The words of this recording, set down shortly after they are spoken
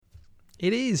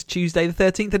It is Tuesday the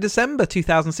 13th of December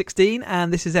 2016,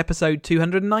 and this is episode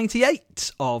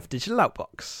 298 of Digital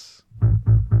Outbox.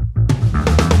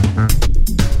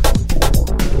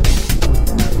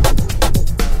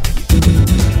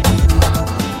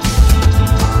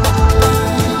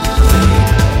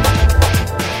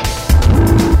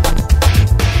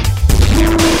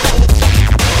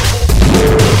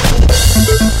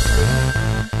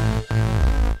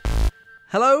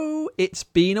 Hello, it's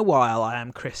been a while. I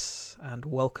am Chris, and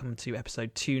welcome to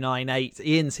episode 298.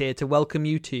 Ian's here to welcome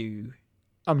you to...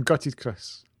 I'm gutted,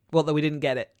 Chris. Well, that we didn't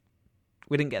get it.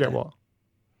 We didn't get it. What?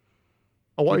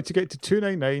 I wanted to get to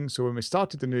 299, so when we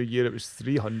started the new year, it was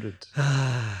 300.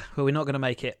 Well, we're not going to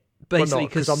make it. Basically,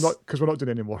 because we're not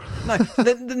doing any more. No,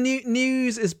 the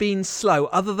news has been slow,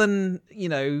 other than,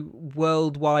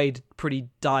 worldwide pretty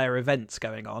dire events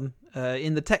going on.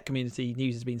 In the tech community,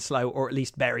 news has been slow, or at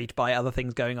least buried by other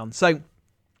things going on. So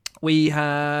we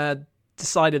had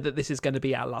decided that this is going to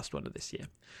be our last one of this year.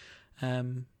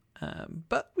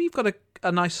 But we've got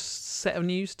a nice set of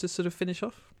news to sort of finish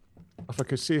off. If I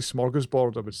could say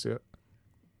smorgasbord, I would say it.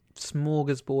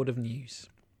 Smorgasbord of news.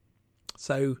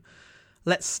 So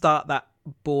let's start that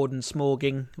board and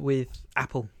smorging with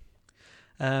Apple.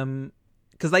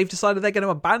 Because they've decided they're going to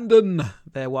abandon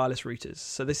their wireless routers.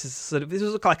 So this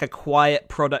was like a quiet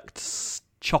product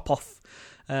chop off.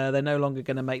 They're no longer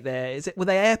going to make were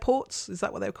they airports? Is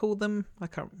that what they called them? I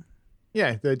can't.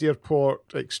 Yeah, the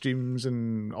Airport Extremes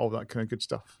and all that kind of good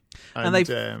stuff. And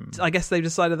I guess they've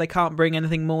decided they can't bring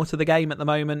anything more to the game at the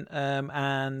moment,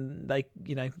 and they,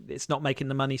 it's not making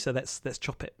the money, so let's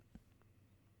chop it.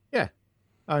 Yeah,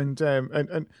 and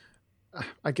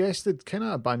I guess they'd kind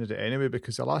of abandoned it anyway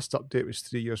because the last update was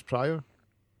 3 years prior,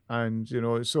 and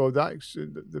so that's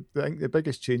I think the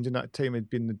biggest change in that time had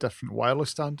been the different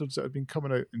wireless standards that have been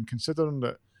coming out, and considering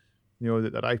that.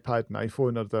 That their iPad and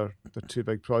iPhone are their two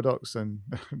big products and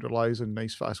it relies on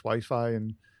nice fast Wi-Fi,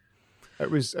 and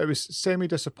it was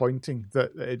semi-disappointing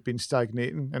that it had been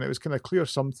stagnating, and it was kind of clear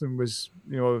something was,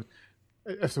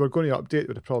 if they were going to update, they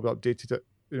would have probably updated it,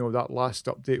 that last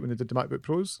update when they did the MacBook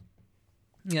Pros.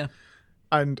 Yeah.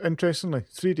 And interestingly,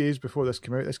 3 days before this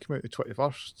came out the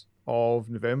 21st of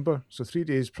November, so 3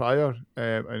 days prior,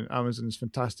 on Amazon's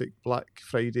fantastic Black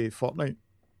Friday fortnight,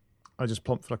 I just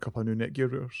pumped for a couple of new Netgear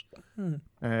routers,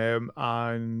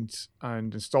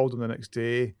 and installed them the next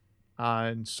day,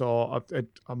 and saw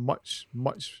a much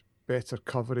better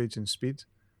coverage and speed,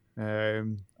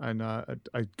 and a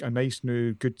nice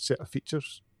new good set of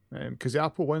features. Because the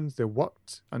Apple ones, they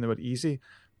worked and they were easy,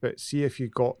 but see if you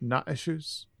got NAT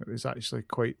issues, it was actually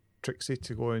quite tricksy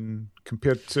to go and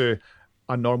compared to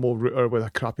a normal router with a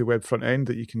crappy web front end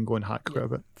that you can go and hack quite a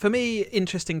bit. For me,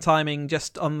 interesting timing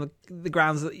just on the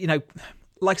grounds that,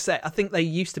 like I said, I think they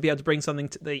used to be able to bring something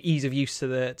to the ease of use to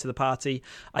the party.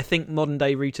 I think modern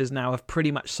day routers now have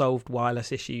pretty much solved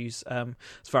wireless issues as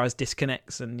far as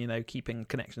disconnects and keeping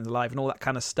connections alive and all that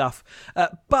kind of stuff.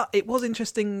 But it was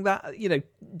interesting that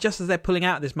just as they're pulling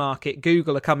out of this market,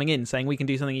 Google are coming in saying we can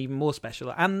do something even more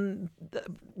special, and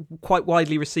quite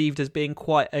widely received as being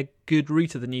quite a good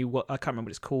router. The new, I can't remember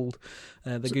what it's called,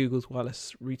 Google's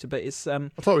wireless router, but it's I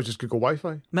thought it was just Google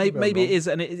Wi-Fi. Maybe it is,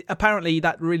 and apparently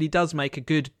that really does make a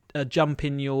good jump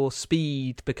in your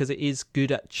speed because it is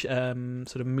good at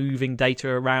sort of moving data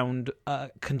around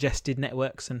congested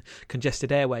networks and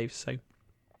congested airwaves. So,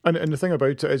 and the thing about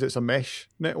it is it's a mesh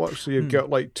network, so you've got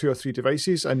like 2 or 3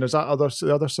 devices, and there's the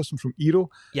other system from Eero,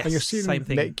 yes, and you're seeing same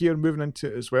thing. Netgear moving into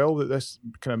it as well. That this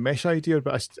kind of mesh idea,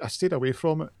 but I stayed away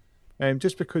from it,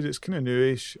 just because it's kind of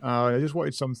newish. I just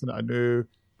wanted something that I knew.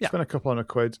 Yeah. Spend a couple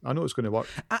 £100. I know it's going to work.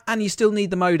 And you still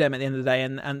need the modem at the end of the day,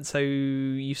 and so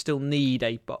you still need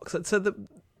a box. So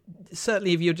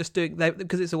certainly if you're just doing that,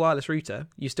 because it's a wireless router,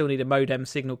 you still need a modem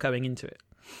signal coming into it.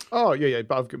 Oh, yeah,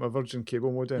 but I've got my Virgin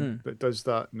cable modem that does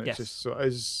that, and it's yes.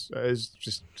 it is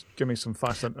just give me some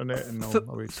fast internet. And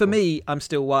for me, I'm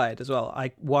still wired as well.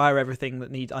 I wire everything that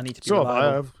I need to be so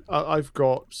reliable. I've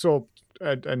got,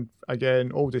 and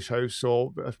again, oldish house,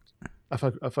 so...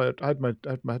 If I had my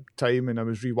time and I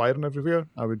was rewiring everywhere,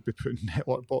 I would be putting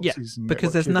network boxes. Yeah, and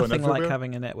because there's nothing like everywhere.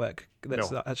 having a network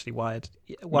that's actually wired.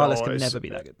 Wireless can never be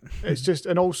that good. It's just,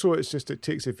 and also it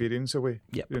takes the variance away.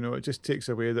 Yep. It just takes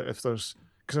away that if there's,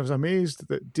 because I was amazed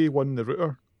that day one the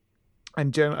router,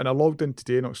 and I logged in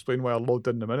today, and I'll explain why I logged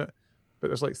in a minute, but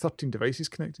there's like 13 devices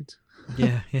connected.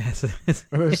 Yeah. And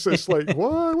it's like,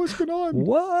 what? What's going on?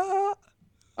 What?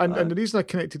 And the reason I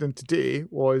connected in today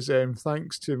was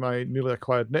thanks to my newly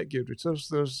acquired Netgear routers.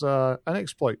 There's an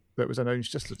exploit that was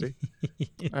announced yesterday.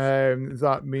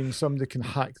 That means somebody can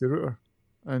hack the router,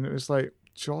 and it was like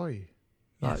joy.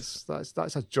 Yes.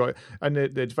 That's a joy. And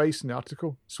the advice in the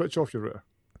article: switch off your router.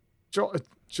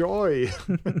 Joy.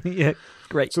 Yeah,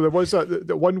 great. So there was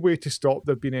the one way to stop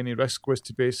there being any risk was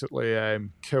to basically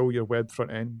kill your web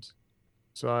front end.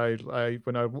 So I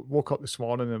when I woke up this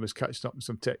morning and was catching up with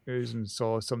some tech news and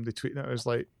saw somebody tweeting it, I was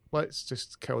like, let's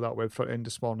just kill that web front end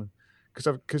this morning,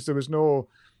 because there was no.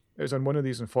 It was on one of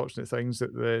these unfortunate things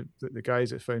that the guys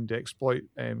that found the exploit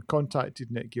contacted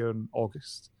Netgear in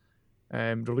August,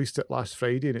 released it last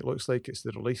Friday, and it looks like it's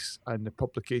the release and the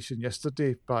publication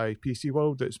yesterday by PC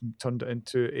World that's turned it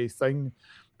into a thing,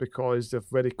 because they've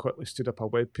very quickly stood up a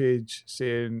web page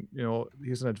saying,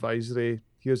 here's an advisory,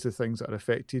 here's the things that are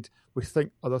affected. We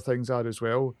think other things are as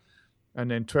well. And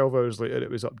then 12 hours later, it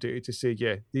was updated to say,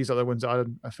 yeah, these other ones are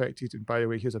affected. And by the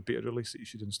way, here's a beta release that you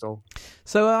should install.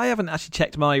 So I haven't actually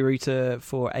checked my router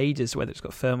for ages, whether it's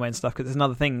got firmware and stuff, because there's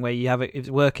another thing where you have it, if it's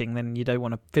working, then you don't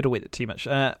want to fiddle with it too much.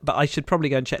 But I should probably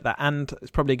go and check that. And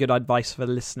it's probably good advice for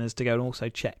the listeners to go and also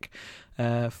check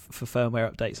for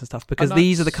firmware updates and stuff, because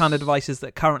these are the kind of devices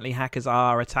that currently hackers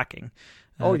are attacking.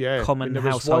 Common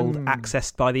household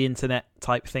accessed by the internet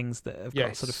type things that have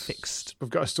got sort of fixed. We've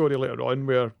got a story later on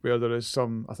where there is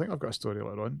some. I think I've got a story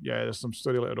later on. Yeah, there's some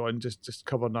story later on just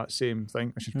covering that same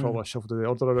thing. I should probably shuffle the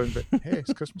order around, but hey,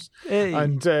 it's Christmas. Hey.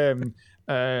 And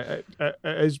it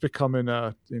is becoming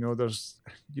there's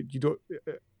you don't.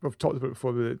 We've talked about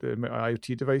before the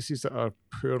IoT devices that are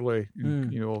poorly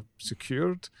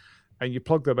secured. And you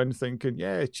plug them in thinking,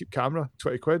 yeah, cheap camera,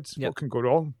 20 quid. Yep. What can go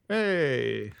wrong?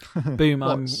 Hey. Boom,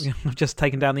 I've just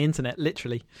taken down the internet,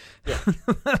 literally. Yeah.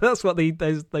 That's what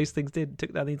those things did,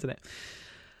 took down the internet.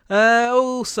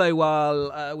 Also,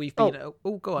 while we've been...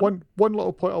 go on. One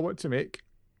little point I want to make.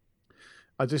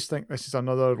 I just think this is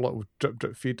another little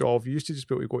drip feed of, you used to just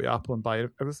be able to go to Apple and buy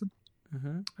everything.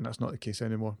 Mm-hmm. And that's not the case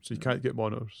anymore. So you can't get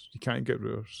monitors. You can't get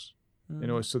routers.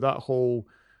 So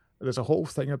there's a whole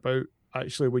thing about,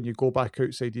 actually, when you go back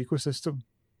outside the ecosystem,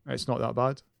 it's not that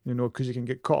bad, because you can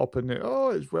get caught up in it. Oh,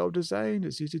 it's well designed,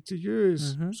 it's easy to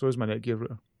use. Mm-hmm. So is my Netgear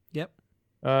router. Yep.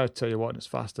 I tell you what, and it's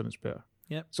faster and it's better.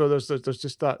 Yep. So there's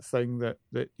just that thing that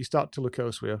you start to look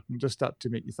elsewhere and just start to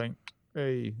make you think,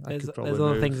 hey, there's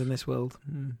other things in this world.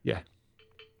 Yeah.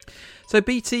 So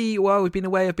BT, while we've been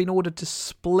away, have been ordered to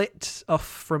split off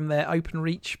from their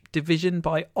OpenReach division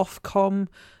by Ofcom.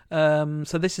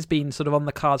 So this has been sort of on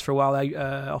the cards for a while.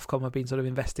 Ofcom have been sort of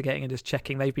investigating and just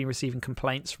checking. They've been receiving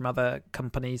complaints from other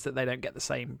companies that they don't get the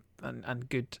same and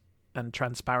good and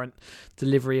transparent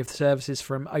delivery of services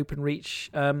from OpenReach.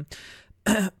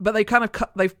 But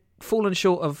they've fallen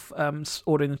short of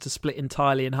ordering them to split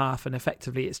entirely in half, and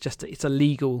effectively it's a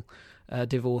legal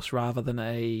divorce rather than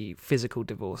a physical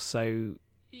divorce. So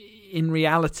in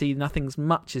reality, nothing's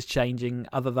much is changing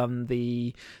other than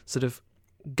the sort of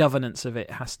governance of it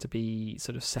has to be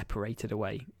sort of separated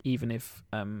away, even if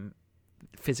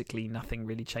physically nothing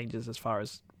really changes as far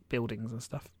as buildings and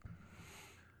stuff.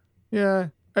 Yeah,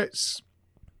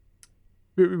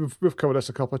 we've covered this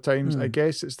a couple of times. I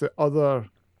guess the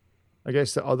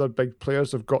other big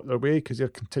players have got their way because they're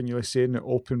continually saying that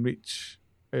OpenReach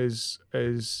is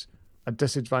a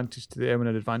disadvantage to them and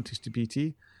an advantage to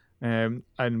BT, and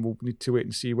we'll need to wait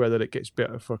and see whether it gets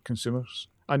better for consumers.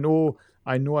 I know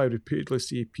I repeatedly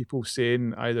see people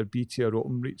saying either BT or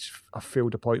OpenReach have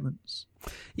failed appointments.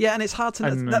 Yeah, and it's hard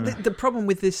to know. The problem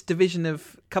with this division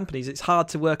of companies, it's hard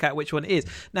to work out which one it is.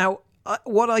 Now,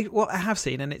 what I have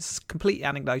seen, and it's completely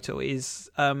anecdotal, is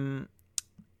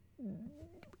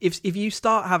if you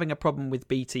start having a problem with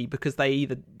BT because they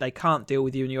can't deal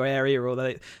with you in your area, or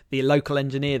the local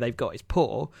engineer they've got is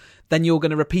poor, then you're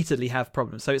going to repeatedly have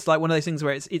problems. So it's like one of those things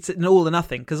where it's an all or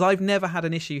nothing, because I've never had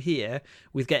an issue here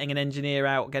with getting an engineer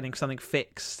out, getting something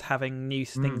fixed, having new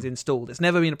things installed. It's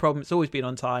never been a problem. It's always been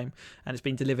on time and it's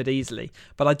been delivered easily.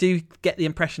 But I do get the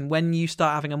impression when you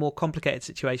start having a more complicated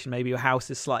situation, maybe your house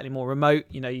is slightly more remote,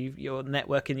 your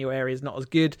network in your area is not as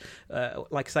good,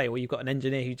 like I say, or you've got an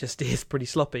engineer who just is pretty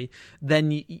sloppy,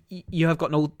 then you have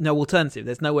got no alternative.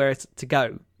 There's nowhere to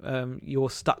go. You're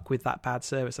stuck with that bad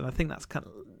service, and I think that's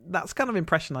kind of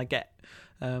impression I get.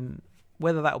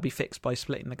 Whether that will be fixed by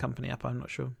splitting the company up, I'm not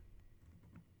sure.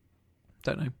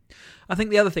 Don't know. I think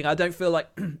the other thing, I don't feel like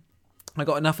I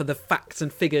got enough of the facts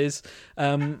and figures,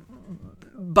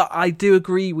 but I do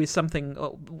agree with something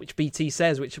which BT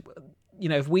says, which,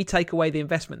 if we take away the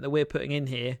investment that we're putting in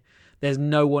here, there's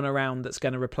no one around that's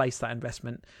going to replace that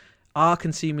investment. Are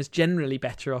consumers generally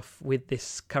better off with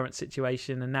this current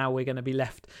situation, and now we're going to be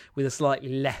left with a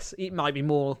slightly less, it might be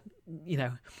more,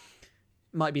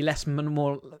 might be less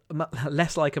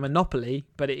like a monopoly,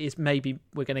 but it is maybe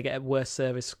we're going to get a worse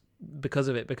service because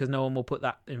of it, because no one will put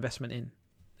that investment in.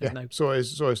 There's Yeah. no. So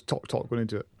is Talk going to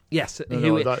do it? Yes, that's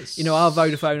are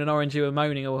Vodafone and Orange who are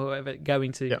moaning or whoever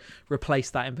going to Yep. replace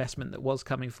that investment that was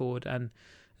coming forward? And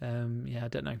I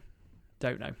don't know.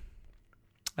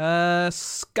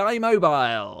 Sky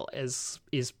Mobile has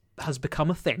become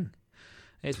a thing.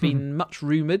 It's been much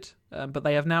rumoured, but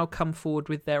they have now come forward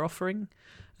with their offering.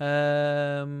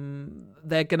 They're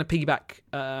going to piggyback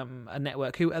a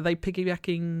network. Who are they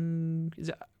piggybacking? Is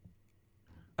it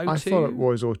O2? I thought it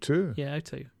was O2. Yeah,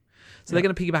 O2. So they're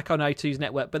going to piggyback on O2's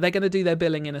network, but they're going to do their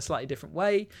billing in a slightly different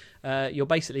way. You're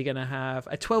basically going to have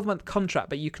a 12-month contract,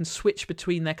 but you can switch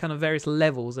between their kind of various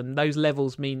levels, and those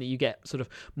levels mean that you get sort of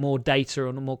more data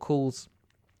and more calls.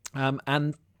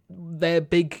 And their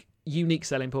big unique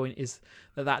selling point is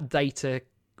that data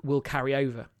will carry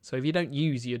over. So if you don't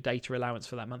use your data allowance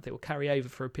for that month, it will carry over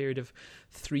for a period of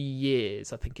 3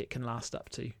 years. I think it can last up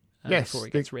to before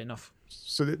it gets written off.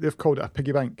 So they've called it a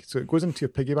piggy bank. So it goes into your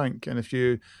piggy bank, and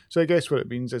so I guess what it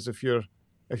means is if you've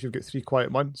got 3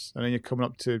 quiet months, and then you're coming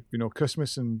up to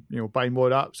Christmas, and buying more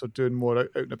apps or doing more out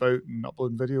and about and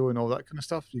uploading video and all that kind of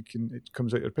stuff, it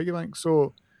comes out your piggy bank.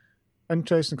 So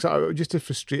interesting, because it used to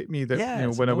frustrate me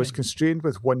that when I was constrained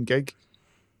with 1 gig,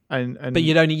 and but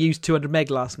you'd only used 200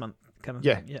 meg last month, kind of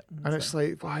thing. Yeah, and it's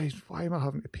like why am I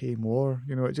having to pay more?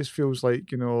 It just feels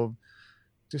like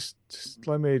just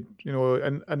let me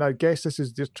and I guess this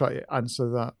is just trying to answer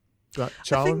that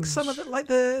challenge. I think some of it, like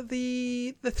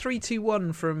the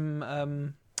 321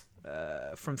 from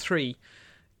 3,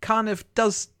 kind of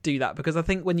does do that, because I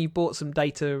think when you bought some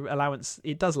data allowance,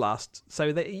 it does last.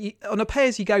 So that on a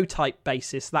pay-as-you-go type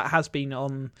basis, that has been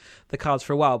on the cards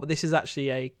for a while, but this is actually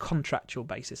a contractual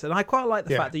basis. And I quite like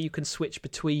the fact that you can switch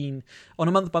between, on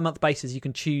a month-by-month basis, you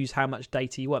can choose how much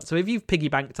data you want. So if you've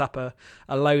piggy-banked up a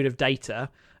load of data,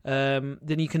 then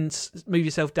you can move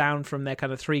yourself down from their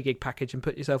kind of 3 gig package and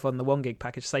put yourself on the 1 gig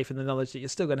package, safe in the knowledge that you're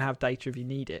still going to have data if you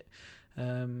need it.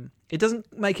 It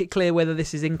doesn't make it clear whether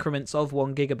this is increments of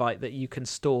 1 gigabyte that you can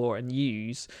store and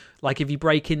use. Like if you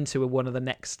break into one of the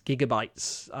next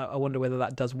gigabytes, I wonder whether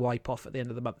that does wipe off at the end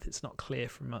of the month. It's not clear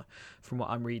from what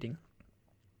I'm reading.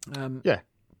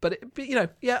 But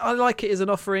I like it as an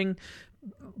offering.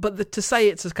 But to say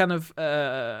it's a kind of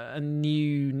a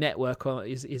new network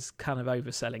is kind of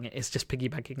overselling it. It's just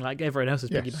piggybacking like everyone else is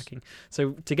piggybacking.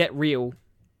 So to get real,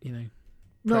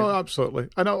 No, absolutely.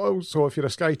 And also, if you're a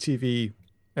Sky TV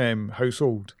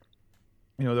household,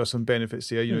 there's some benefits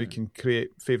there. You can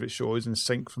create favourite shows and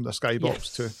sync from the Sky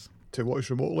box to watch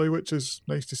remotely, which is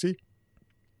nice to see.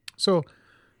 So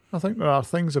I think there are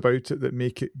things about it that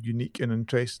make it unique and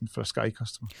interesting for a Sky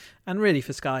customer. And really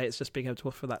for Sky, it's just being able to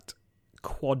offer that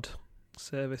quad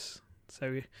service. So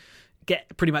you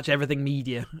get pretty much everything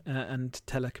media and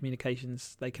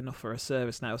telecommunications. They can offer a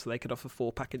service now, so they could offer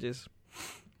 4 packages.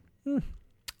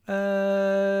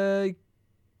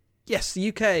 Yes, the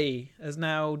UK has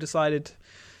now decided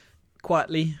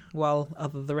quietly, while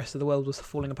the rest of the world was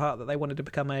falling apart, that they wanted to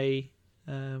become a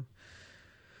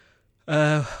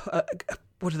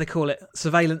what do they call it?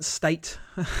 Surveillance state.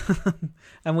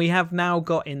 And we have now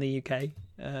got in the UK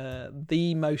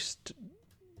the most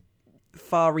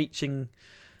far-reaching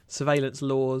surveillance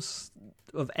laws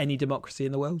of any democracy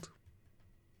in the world.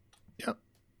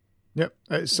 Yep,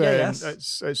 it's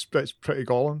pretty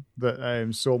galling that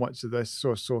so much of this,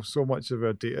 so much of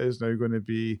our data is now going to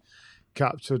be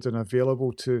captured and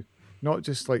available to not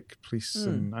just like police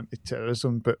and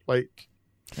anti-terrorism, but like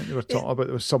I think they were talking about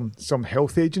there was some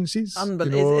health agencies.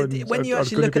 Unbelievable. When you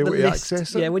actually look at the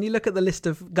list, when you look at the list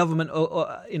of government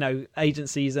or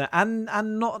agencies and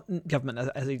not government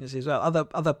as agencies as well,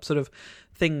 other sort of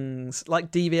things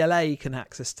like DVLA can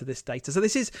access to this data. So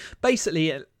this is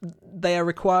basically they are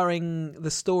requiring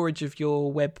the storage of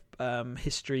your web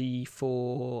history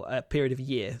for a period of a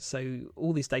year. So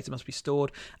all these data must be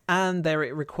stored, and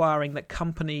they're requiring that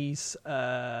companies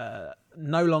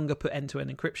no longer put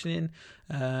end-to-end encryption in,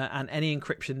 and any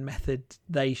encryption method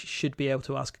they should be able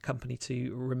to ask a company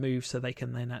to remove, so they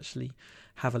can then actually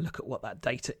have a look at what that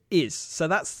data is. So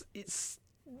that's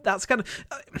kind of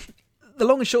the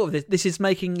long and short of this is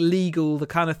making legal the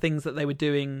kind of things that they were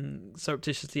doing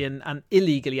surreptitiously and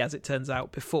illegally, as it turns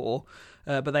out, before,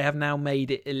 but they have now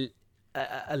made it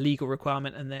a legal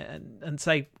requirement, and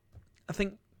say, I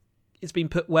think it's been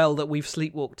put well that we've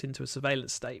sleepwalked into a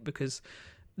surveillance state, because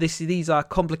these are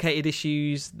complicated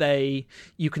issues.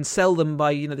 You can sell them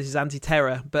by this is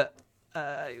anti-terror, but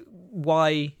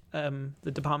why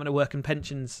the Department of Work and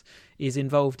Pensions is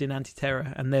involved in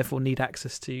anti-terror and therefore need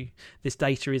access to this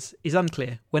data is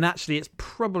unclear, when actually it's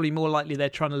probably more likely they're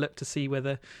trying to look to see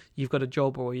whether you've got a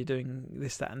job or you're doing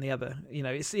this, that and the other.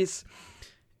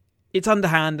 it's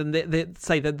underhand, and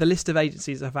the list of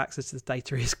agencies that have access to this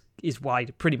data is wide.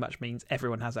 It pretty much means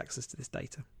everyone has access to this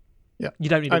data. Yeah, you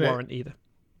don't need a warrant either.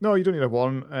 No, you don't need a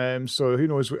warrant. So who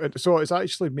knows? So it's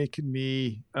actually making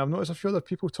me. I've noticed a few other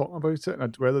people talking about it,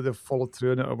 and whether they've followed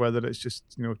through on it or whether it's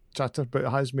just chatter. But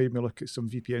it has made me look at some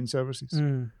VPN services.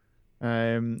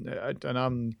 And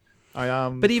I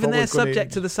am. But even they're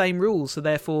subject to the same rules, so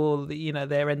therefore,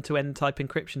 their end-to-end type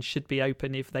encryption should be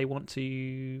open if they want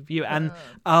to view it. And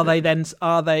are those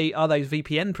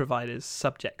VPN providers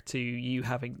subject to you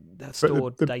having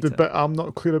stored data? The bit I'm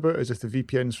not clear about is if the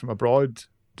VPN's from abroad.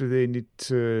 Do they need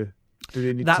to?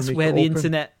 That's to make where it the open?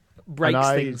 internet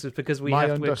breaks things, because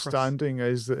my understanding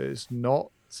is that it's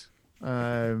not,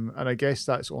 and I guess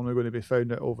that's only going to be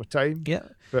found out over time. Yeah.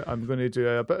 But I'm going to do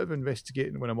a bit of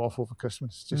investigating when I'm off over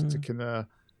Christmas, just to kind of,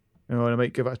 and I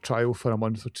might give it a trial for a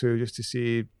month or two, just to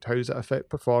see how does it affect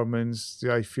performance.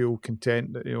 Do I feel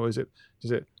content that is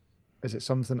it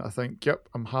something that I think, yep,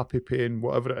 I'm happy paying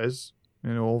whatever it is,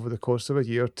 over the course of a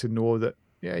year to know that.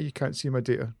 Yeah, you can't see my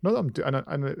data. Not that I'm doing,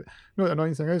 and the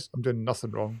annoying thing is, I'm doing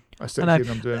nothing wrong. I sit here and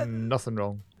I'm doing nothing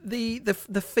wrong. The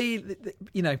feel,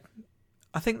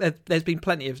 I think that there's been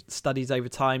plenty of studies over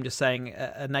time just saying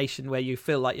a nation where you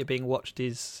feel like you're being watched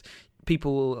is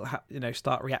people,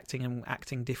 start reacting and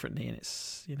acting differently, and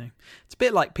it's a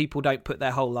bit like people don't put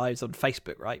their whole lives on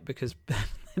Facebook, right? Because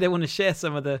they want to share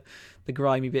some of the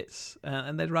grimy bits,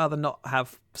 and they'd rather not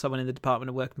have someone in the Department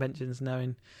of Work and Pensions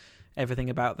knowing everything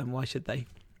about them. Why should they?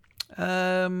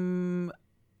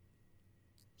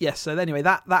 Yes, so anyway,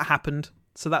 that happened,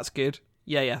 so that's good.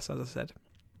 Yes, as I said.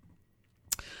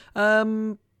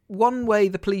 One way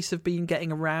the police have been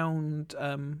getting around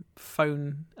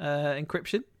phone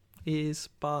encryption is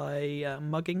by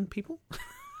mugging people.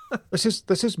 This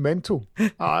is mental.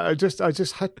 I just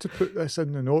had to put this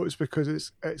in the notes because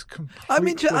it's completely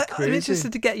crazy. I'm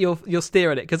interested to get your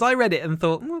steer on it, because I read it and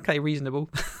thought, okay, reasonable.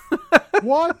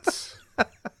 What?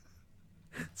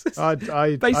 I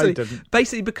didn't.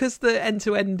 Basically, because the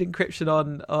end-to-end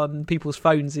encryption on people's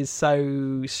phones is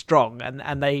so strong,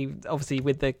 and they obviously,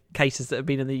 with the cases that have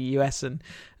been in the US and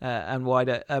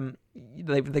wider,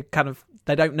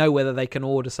 they don't know whether they can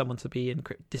order someone to be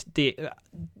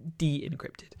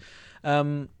de-encrypted.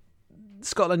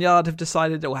 Scotland Yard have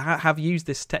decided, or have used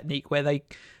this technique where they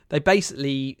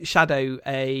basically shadow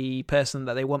a person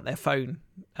that they want their phone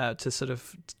to sort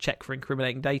of check for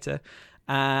incriminating data,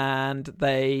 and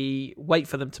they wait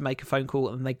for them to make a phone call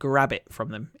and they grab it from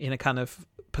them in a kind of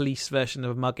police version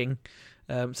of mugging,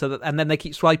 and then they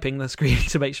keep swiping the screen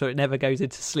to make sure it never goes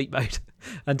into sleep mode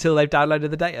until they've downloaded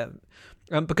the data,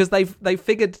 because they've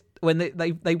figured when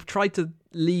they tried to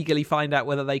legally find out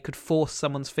whether they could force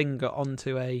someone's finger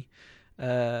onto a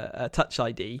Touch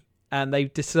ID, and they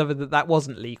discovered that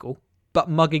wasn't legal, but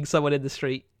mugging someone in the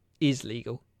street is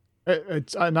legal.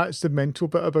 And that's the mental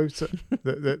bit about it.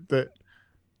 that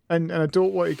and I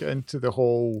don't want to get into the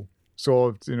whole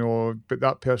but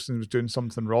that person was doing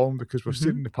something wrong, because we've seen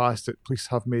in the past that police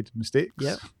have made mistakes.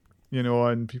 Yeah.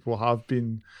 And people have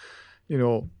been,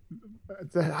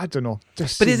 I don't know.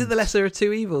 But is it the lesser of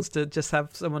two evils to just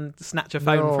have someone snatch a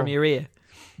phone from your ear?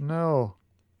 No.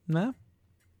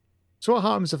 So what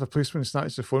happens if a policeman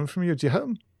snatches the phone from you? Do you hit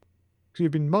him? Because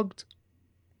you've been mugged.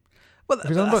 Well,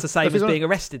 that's the same as being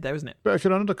arrested, though, isn't it? But if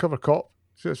you're an undercover cop,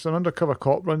 if an undercover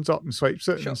cop runs up and swipes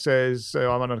it and says,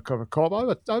 I'm an undercover cop, I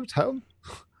would hit him.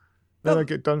 Then I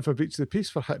get done for breach of the peace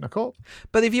for hitting a cop.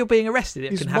 But if you're being arrested,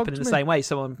 it can happen in the same way.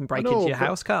 Someone can break into your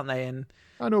house, can't they? And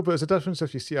I know, but there's a difference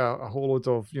if you see a whole load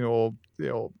of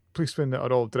policemen that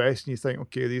are all dressed, and you think,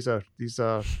 okay, these are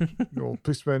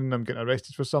policemen. I'm getting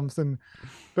arrested for something.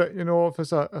 But if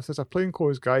there's a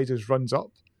plainclothes guy just runs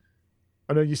up,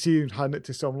 and then you see him hand it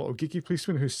to some little geeky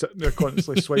policeman who's sitting there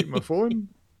constantly swiping my phone.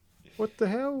 What the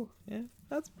hell?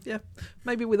 Yeah,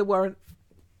 maybe with a warrant.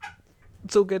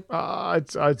 It's all good. I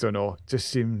don't know. Just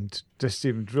seemed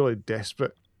really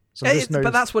desperate. So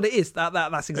but that's what it is.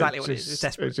 That's exactly what it is. It's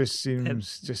desperate. It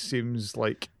just seems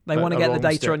like they want to get the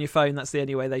data on your phone. That's the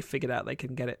only way they figured out they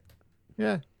can get it.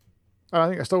 Yeah.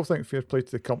 I still think fair play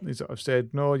to the companies that have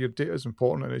said, no, your data is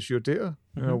important and it's your data.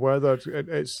 Whether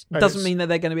it's doesn't mean that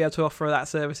they're going to be able to offer that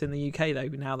service in the UK though.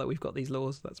 Now that we've got these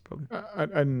laws, that's a problem.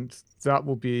 And that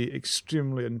will be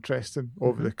extremely interesting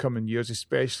over the coming years,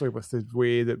 especially with the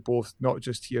way that both, not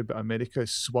just here but America,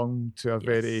 has swung to a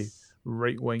very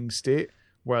right-wing state.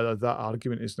 Whether that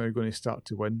argument is now going to start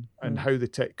to win, and how the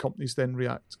tech companies then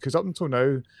react. Because up until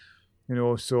now,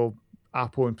 so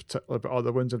Apple in particular, but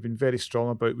other ones have been very strong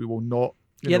about we will not.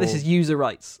 This is user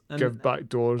rights. Give back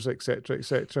doors, etc.,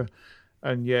 etc.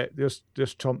 And yet, there's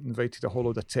Trump invited a whole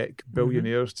load of tech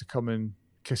billionaires to come and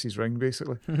kiss his ring,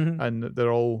 basically, and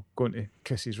they're all going to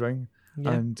kiss his ring,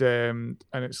 and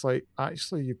it's like,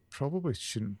 actually, you probably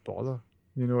shouldn't bother.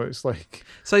 It's like...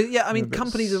 So, yeah, I mean,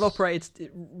 companies have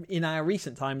operated in our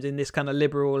recent times in this kind of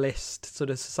liberalist sort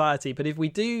of society, but if we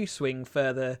do swing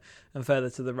further and further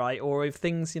to the right, or if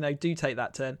things, do take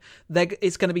that turn,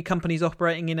 it's going to be companies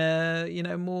operating in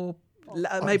a, more...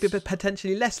 maybe a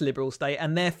potentially less liberal state,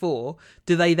 and therefore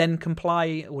do they then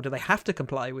comply, or do they have to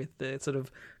comply with the sort of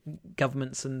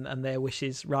governments and their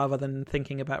wishes rather than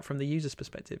thinking about from the user's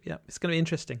perspective? Yeah, it's going to be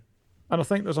interesting. And I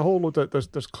think there's a whole load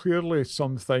of, there's clearly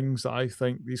some things that I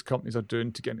think these companies are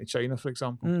doing to get into China, for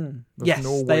example. Yes,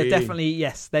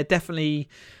 they're definitely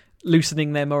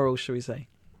loosening their morals, shall we say.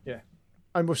 Yeah.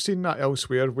 And we've seen that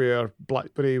elsewhere where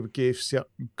BlackBerry gave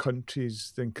certain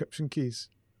countries the encryption keys.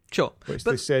 Sure, which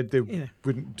they said they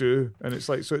wouldn't do, and it's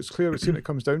like, so it's clear as soon it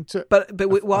comes down to it. But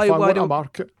why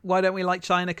don't we like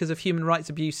China? Because of human rights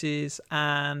abuses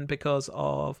and because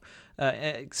of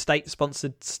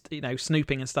state-sponsored,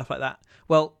 snooping and stuff like that.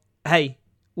 Well, hey,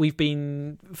 we've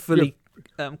been fully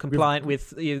compliant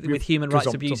with human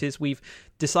rights abuses. We've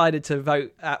decided to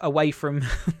vote away from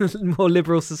more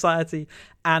liberal society,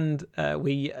 and now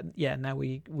we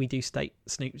do state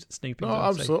snooping. Oh,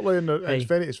 absolutely, and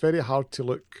it's very hard to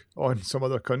look on some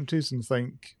other countries and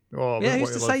think,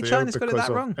 who's to say China's got it that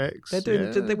wrong?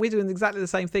 We're doing exactly the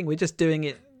same thing. We're just doing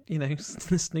it,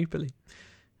 snoopily.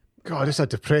 God, it's a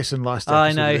depressing last episode.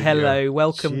 I know. Hello, year.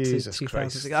 welcome Jesus to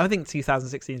 2016. Christ. I think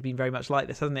 2016 has been very much like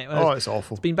this, hasn't it? Oh, it's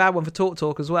awful. It's been a bad one for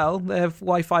TalkTalk as well. Their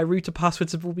Wi-Fi router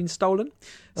passwords have all been stolen.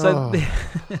 So,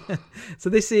 so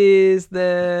this is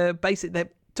the basic.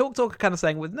 TalkTalk are kind of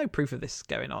saying, with no proof of this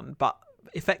going on, but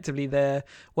effectively,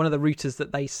 one of the routers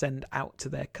that they send out to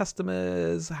their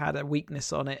customers had a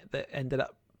weakness on it that ended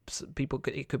up.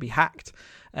 It could be hacked,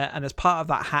 and as part of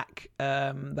that hack,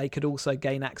 they could also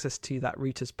gain access to that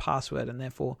router's password, and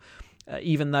therefore,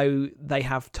 even though they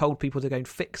have told people to go and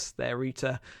fix their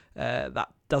router, that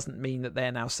doesn't mean that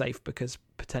they're now safe, because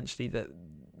potentially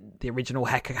the original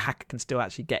hacker can still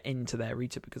actually get into their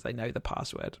router because they know the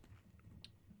password.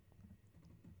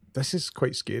 This is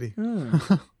quite scary.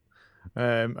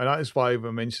 And that is why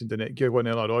we mentioned the Netgear one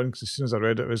earlier on, because as soon as I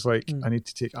read it, I was like, I need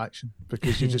to take action,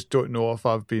 because you just don't know if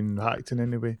I've been hacked in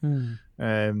any way.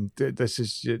 This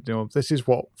is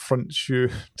what fronts you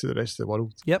to the rest of the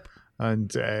world. Yep.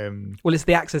 And it's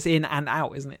the access in and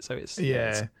out, isn't it? So it's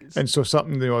and so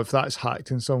something, if that's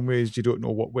hacked in some ways, you don't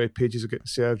know what web pages are getting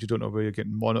served, you don't know where you're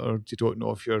getting monitored, you don't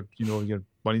know if your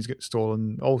money's getting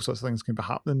stolen. All sorts of things can be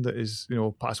happening. That is,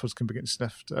 passwords can be getting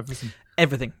sniffed.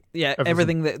 Everything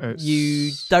that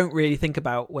you don't really think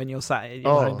about when you're sat at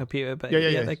your home computer. But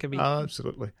they can be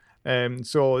absolutely.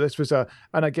 So this was and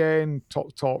again,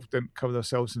 TalkTalk didn't cover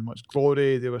themselves in much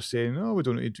glory. They were saying, we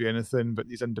don't need to do anything, but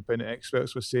these independent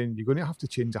experts were saying, you're going to have to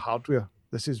change the hardware.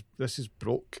 This is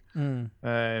broke.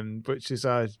 Which is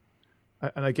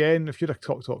and again, if you're a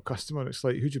TalkTalk customer, it's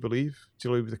like, who do you believe? Do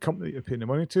you believe the company that you're paying the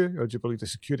money to, or do you believe the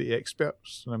security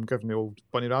experts? And I'm giving the old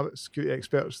bunny rabbit security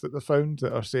experts that they found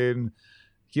that are saying,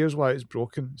 here's why it's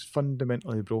broken. It's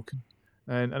fundamentally broken.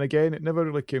 And again, it never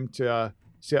really came to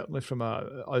certainly from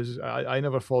I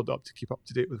never followed up to keep up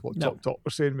to date with what TalkTalk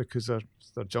were saying, because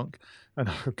they're junk.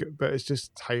 But it's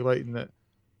just highlighting that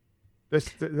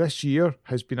this year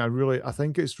has been I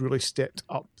think it's really stepped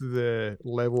up the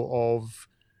level of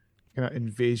kind of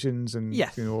invasions and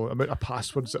amount of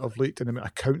passwords that have leaked and the amount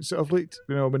of accounts that have leaked.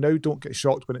 We now don't get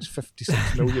shocked when it's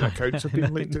 56 million accounts have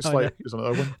been leaked. It's there's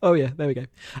another one. Oh yeah, there we go.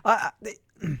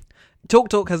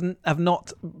 TalkTalk have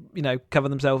not, covered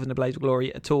themselves in a blaze of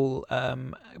glory at all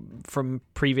from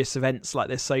previous events like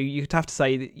this. So you'd have to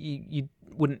say that you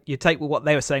take what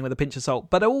they were saying with a pinch of salt.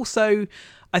 But also,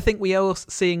 I think we are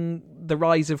seeing the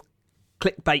rise of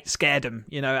clickbait scaredom.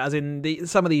 As in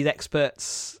some of these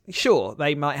experts, sure,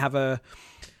 they might have a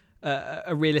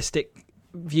realistic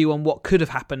view on what could have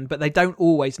happened, but they don't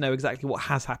always know exactly what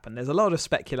has happened. There's a lot of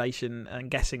speculation and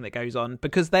guessing that goes on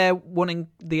because they're wanting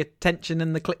the attention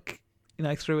and the click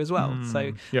through as well.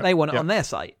 So they want it on their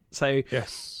site. So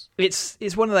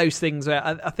it's one of those things where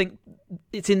I think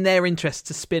it's in their interest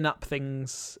to spin up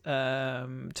things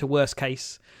to worst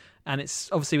case, and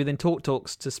it's obviously within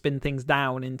TalkTalks to spin things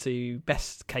down into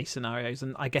best case scenarios,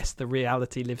 and I guess the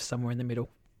reality lives somewhere in the middle.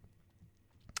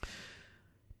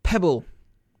 Pebble,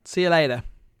 see you later.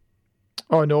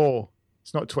 Oh no,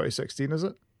 it's not 2016, is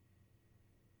it?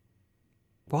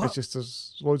 What? It's just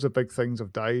there's loads of big things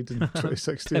have died in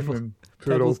 2016 Pebble. and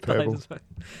poor Pebble's old died Pebble. as well.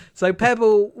 So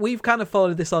Pebble, we've kind of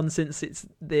followed this on since it's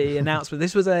the announcement.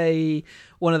 This was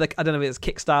one of the, I don't know if it's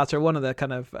Kickstarter or one of the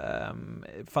kind of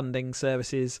funding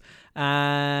services,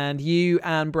 and you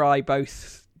and Bri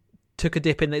both took a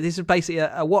dip in it. This is basically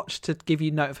a watch to give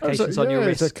you notifications on your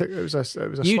wrist. It was a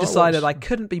You decided smartwatch. I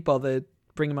couldn't be bothered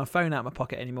bringing my phone out of my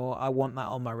pocket anymore. I want that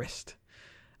on my wrist.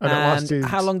 And it lasted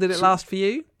how long did it last for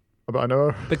you? about an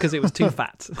hour. Because it was too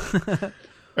fat.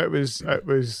 It was.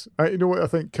 You know what I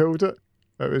think killed it?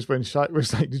 It was when Shaq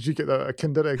was like, "Did you get that at a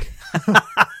Kinder Egg?"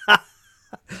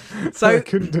 So I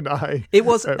couldn't deny. it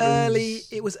was early.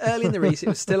 It was early in the race. It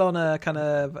was still on a kind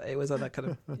of. It was on a kind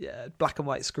of black and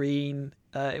white screen.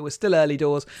 It was still early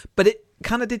doors, but it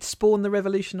kind of did spawn the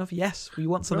revolution of yes, we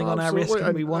want something on our wrist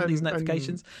and we want these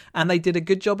notifications. And they did a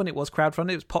good job, and it was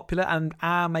crowdfunded. It was popular, and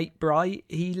our mate Bri,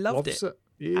 he loved it.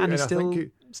 Yeah, and I still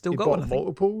think he got bought one. I think.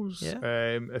 multiples.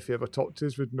 Yeah. If he ever talked to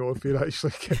us, would know if he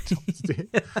actually kept up to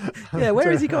date. Yeah, where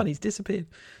has he gone? He's disappeared.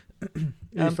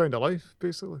 He found a life,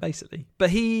 basically. Basically, but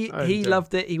he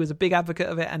loved it. He was a big advocate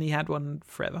of it, and he had one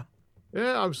forever.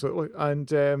 Yeah, absolutely. And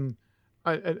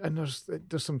there's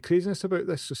some craziness about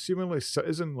this. So seemingly,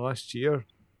 Citizen last year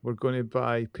were going to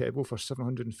buy Pebble for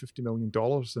 $750 million,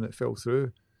 and it fell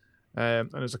through.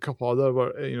 And there's a couple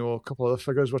other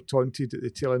figures were taunted at the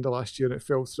tail end of last year, and it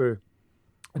fell through.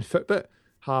 And Fitbit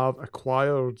have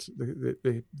acquired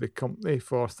the company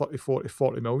for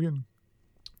 40 million.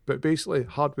 But basically,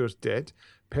 hardware's dead.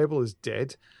 Pebble is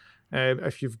dead.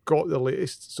 If you've got the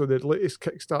latest, so the latest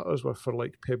Kickstarters were for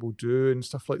like Pebble Duo and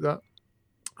stuff like that.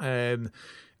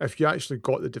 If you actually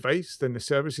got the device, then the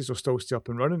services will still stay up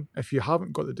and running. If you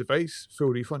haven't got the device, full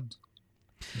refund.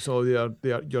 So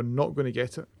you're not going to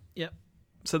get it. Yep.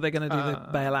 So they're going to do the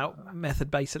bailout method,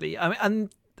 basically. I mean,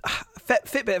 and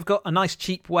Fitbit have got a nice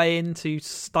cheap way into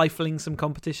stifling some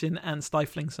competition and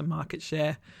stifling some market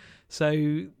share.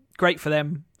 So great for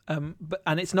them.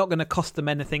 And it's not going to cost them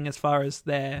anything as far as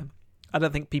I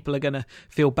don't think people are going to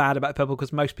feel bad about Pebble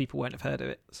because most people won't have heard of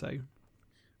it. So.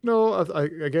 No,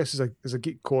 I guess there's a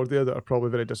geek core there that are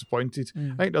probably very disappointed.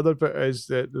 I think the other bit is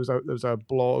that there was a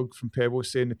blog from Pebble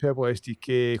saying the Pebble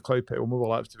SDK, Cloud Pebble mobile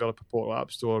apps developer portal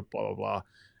app store, blah blah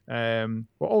blah,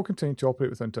 will all continue to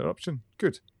operate without interruption.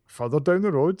 Good. Further down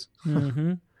the road,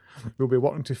 we'll be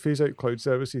working to phase out cloud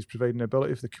services, providing the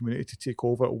ability for the community to take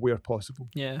over where possible.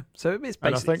 Yeah, so it's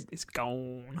basically it's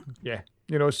gone. Yeah,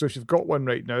 so if you've got one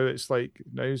right now, it's like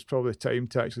now's probably the time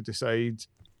to actually decide.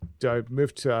 Do I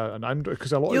move to an Android?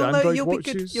 Because a lot of the Android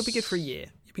watches... You'll be good for a year.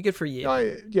 You'll be good for a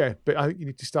year. Yeah, but I think you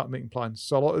need to start making plans.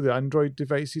 So a lot of the Android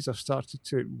devices have started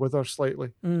to wither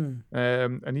slightly.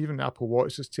 And even the Apple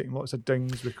Watch is taking lots of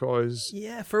dings because...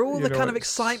 Yeah, for all the kind of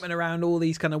excitement around all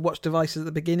these kind of watch devices at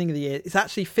the beginning of the year, it's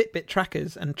actually Fitbit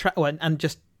trackers and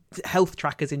just health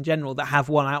trackers in general that have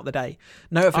one out the day.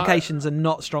 Notifications are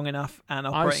not strong enough and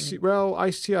operating. I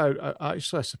see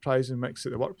actually a surprising mix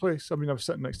at the workplace. I mean, I was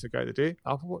sitting next to a guy today,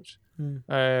 Apple Watch,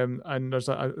 and there's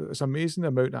it's amazing the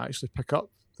amount that I actually pick up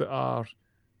but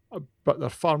there are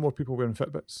far more people wearing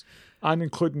Fitbits, and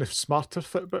including the smarter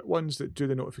Fitbit ones that do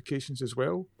the notifications as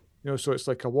well. So it's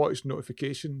like a watch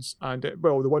notifications, and the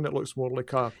one that looks more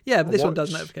like a but this watch. one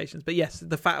does notifications. But yes,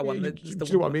 the fatter one. Do you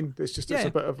know what I mean? It's just it's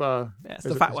a bit of a. Yeah, it's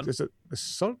the fat one. Is it the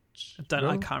Surge? I don't know.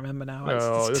 I can't remember now.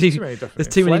 There's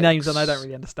too many names, and I don't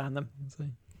really understand them. So.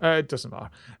 It doesn't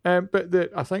matter. But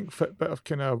I think Fitbit have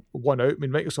kind of won out. I mean,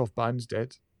 Microsoft Band's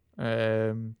dead.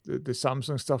 The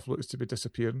Samsung stuff looks to be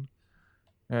disappearing.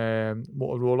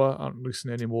 Motorola aren't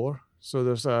releasing any more. So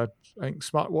I think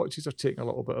smartwatches are taking a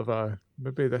little bit of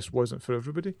maybe this wasn't for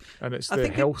everybody, and it's the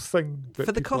health thing that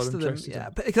for the cost of them. Yeah,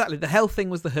 but exactly, the health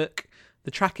thing was the hook, the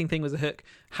tracking thing was the hook.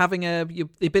 Having the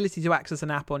ability to access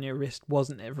an app on your wrist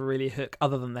wasn't ever really a hook,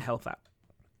 other than the health app.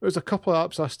 There's a couple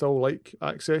of apps I still like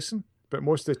accessing, but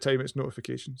most of the time it's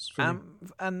notifications.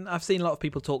 And I've seen a lot of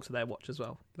people talk to their watch as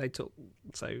well.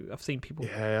 So I've seen people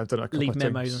I've done it a couple leave of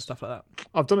memos times. and stuff like that.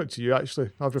 I've done it to you actually.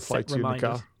 I've replied to you in the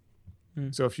car.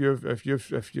 So if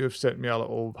you've sent me a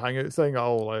little hangout thing,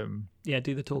 I'll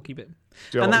do the talky bit.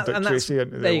 There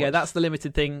you go. That's the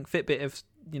limited thing. Fitbit have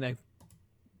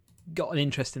got an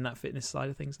interest in that fitness side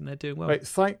of things, and they're doing well. Right,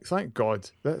 thank God.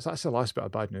 That's the last bit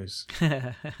of bad news.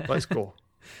 Let's go.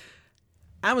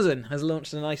 Amazon has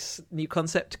launched a nice new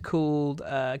concept called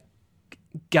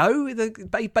Go.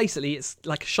 Basically, it's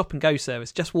like a shop and go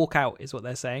service. Just walk out is what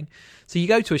they're saying. So you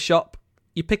go to a shop,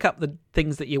 you pick up the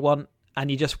things that you want, and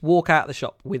you just walk out of the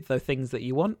shop with the things that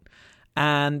you want,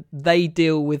 and they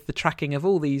deal with the tracking of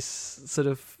all these sort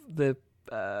of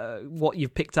what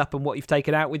you've picked up and what you've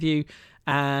taken out with you,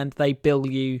 and they bill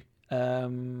you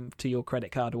to your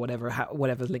credit card or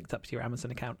whatever's linked up to your Amazon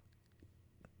account.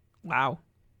 Wow.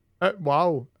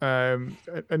 Wow.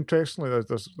 Interestingly,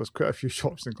 there's quite a few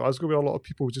shops in Glasgow where a lot of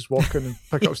people just walk in and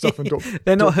pick up stuff and don't.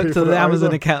 They're not don't hooked to the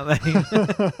Amazon either.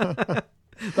 account.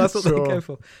 That's what they go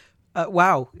for.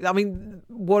 Wow. I mean,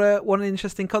 what an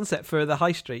interesting concept for the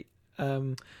high street.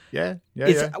 Yeah.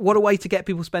 What a way to get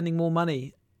people spending more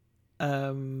money,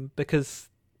 because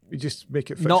you just make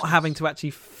it not having to actually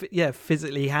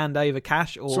physically hand over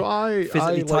cash or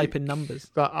physically type in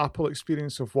numbers. That Apple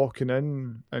experience of walking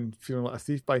in and feeling like a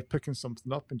thief by picking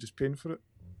something up and just paying for it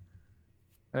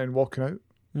and walking out.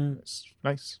 It's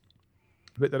nice.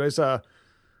 But there is a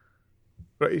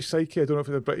British Psyche. I don't know if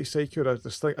it's a British Psyche or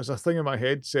there's a thing in my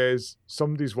head says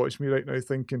somebody's watching me right now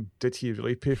thinking, did he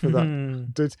really pay for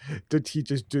that? Did he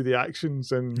just do the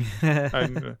actions and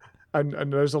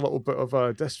And there's a little bit of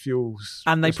a this feels,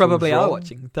 and they probably are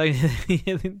watching, don't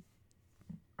they?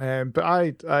 But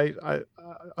I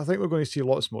think we're going to see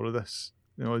lots more of this.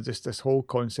 You know, just this whole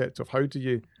concept of how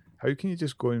can you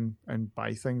just go in and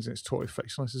buy things and it's totally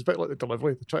frictionless. It's a bit like the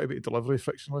delivery. They try to make delivery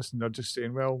frictionless, and they're just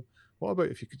saying, well, what about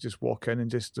if you could just walk in and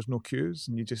just there's no queues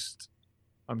and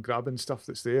I'm grabbing stuff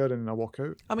that's there and I walk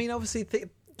out. I mean, obviously.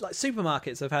 Like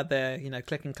supermarkets have had their,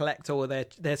 click and collect or their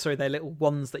little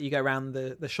ones that you go around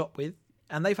the shop with,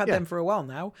 and they've had them for a while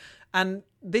now. And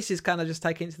this is kind of just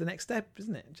taking it to the next step,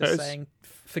 isn't it? Just saying,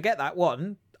 forget that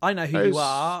one. I know who you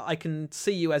are. I can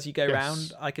see you as you go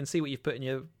around. I can see what you've put in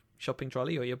your shopping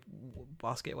trolley or your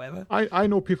basket, or whatever. I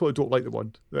know people that don't like the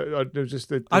one. I've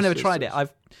never tried it. I'm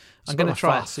going to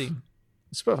try it soon.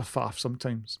 It's a bit of a faff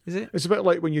sometimes. Is it? It's a bit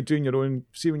like when you're doing your own.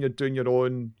 See, when you're doing your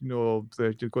own, you're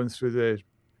going through the.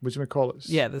 What do you call it?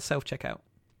 Yeah, the self-checkout.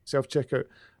 Self-checkout.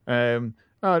 And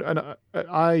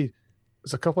there's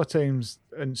a couple of times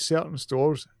in certain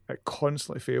stores, it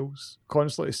constantly fails.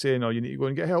 Constantly saying, you need to go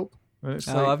and get help. And it's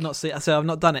I've not seen. So I've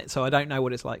not done it, so I don't know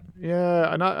what it's like.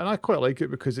 Yeah, and I quite like it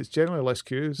because it's generally less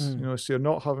queues. So you're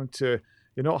not having to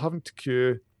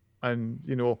queue and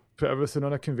put everything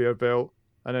on a conveyor belt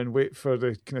and then wait for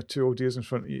the kind of 2 old days in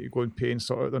front of you to go and pay and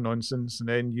sort out the nonsense, and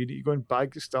then you need to go and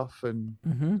bag the stuff and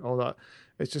all that.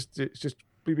 It's just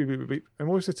beep, beep, beep, beep. And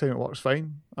most of the time it works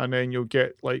fine. And then you'll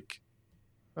get like,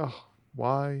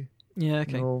 why? Yeah,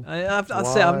 okay. I'd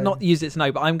say I've not used it to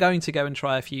know, but I'm going to go and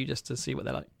try a few just to see what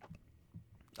they're like.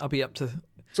 I'll be up to.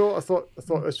 So I thought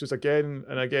this was again,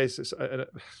 and I guess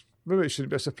maybe it shouldn't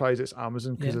be a surprise. It's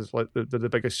Amazon because it's like they're the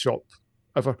biggest shop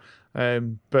ever.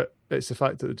 But it's the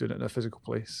fact that they're doing it in a physical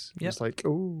place. Yep. It's like,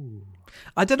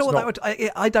 I don't know what that would.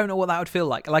 I don't know what that would feel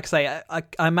like. Like I say,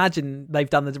 I imagine they've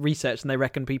done the research and they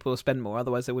reckon people will spend more.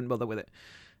 Otherwise, they wouldn't bother with it.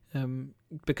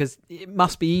 Because it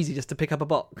must be easy just to pick up a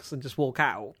box and just walk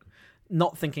out,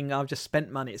 not thinking I've just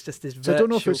spent money. It's just this virtual, I don't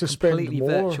know if it's completely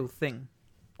virtual thing.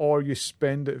 Or you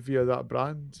spend it via that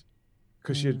brand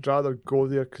because you'd rather go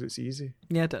there because it's easy.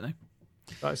 Yeah, I don't know.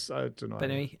 I don't know.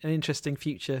 But anyway, an interesting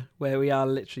future where we are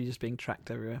literally just being tracked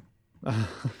everywhere.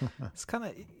 It's kind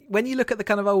of, when you look at the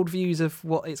kind of old views of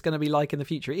what it's going to be like in the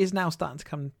future, it is now starting to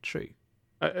come true.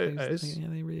 It is. Yeah,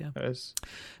 they really are. It is.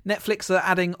 Netflix are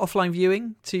adding offline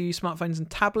viewing to smartphones and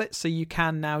tablets, so you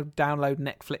can now download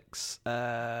Netflix,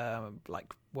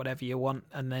 like whatever you want,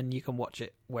 and then you can watch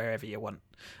it wherever you want.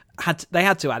 They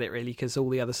had to add it really because all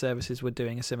the other services were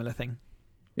doing a similar thing.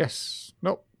 Yes.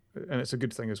 Nope. And it's a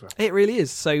good thing as well. It really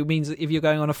is. So it means that if you're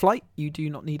going on a flight, you do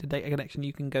not need a data connection.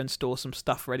 You can go and store some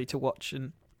stuff ready to watch,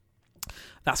 and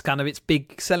that's kind of its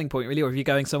big selling point, really. Or if you're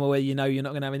going somewhere where you're not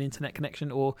going to have an internet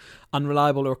connection or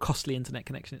unreliable or a costly internet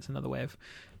connection, it's another way of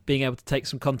being able to take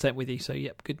some content with you. So,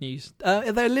 yep, good news.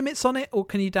 Are there limits on it, or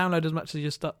can you download as much as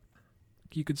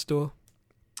you could store?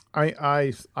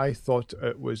 I thought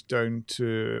it was down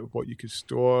to what you could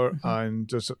store, and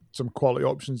there's some quality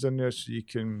options in there, so you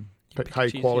can pick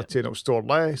high quality and it'll store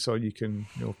less, or you can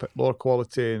pick lower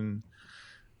quality and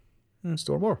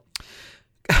store more.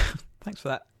 Thanks for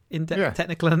that in-depth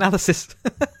technical analysis.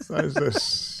 That is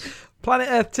this. Planet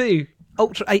Earth 2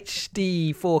 Ultra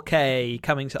HD 4K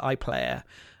coming to iPlayer.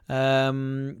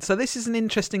 So this is an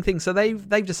interesting thing. So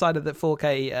they've decided that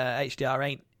 4K HDR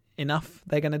ain't enough.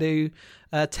 They're going to do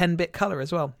 10-bit color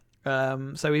as well.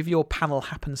 So if your panel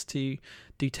happens to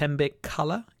do 10-bit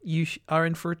color, you are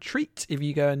in for a treat if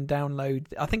you go and download.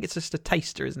 I think it's just a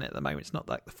taster, isn't it, at the moment? It's not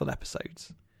like the full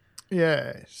episodes.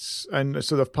 Yes, and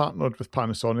so they've partnered with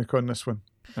Panasonic on this one,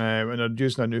 and they're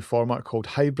using a new format called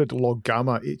Hybrid Log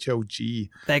Gamma HLG.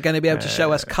 They're going to be able to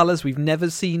show us colors we've never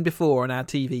seen before on our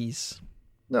TVs.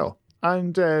 No,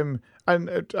 and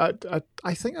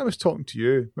I think I was talking to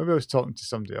you. Maybe I was talking to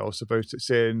somebody else about it,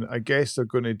 saying I guess they're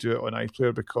going to do it on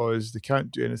iPlayer because they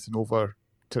can't do anything over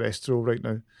terrestrial right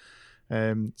now.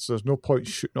 So there's no point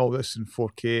shooting all this in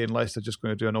 4K unless they're just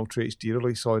going to do an Ultra HD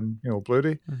release on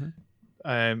Blu-ray.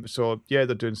 So yeah,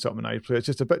 they're doing something in iPlayer. It's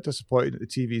just a bit disappointing that the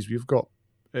TVs we've got,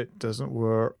 it doesn't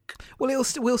work. Well,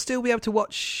 we'll still be able to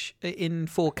watch it in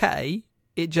 4K.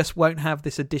 It just won't have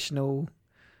this additional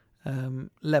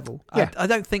level. Yeah. I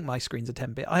don't think my screen's a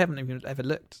 10-bit. I haven't even ever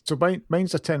looked. So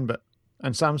mine's a 10-bit,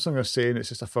 and Samsung are saying it's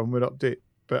just a firmware update.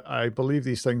 But I believe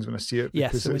these things when I see it.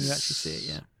 Yes, so when you actually see it,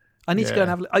 yeah. I need to go and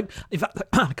have a look. In fact,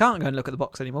 I can't go and look at the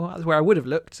box anymore. That's where I would have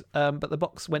looked, but the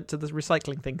box went to the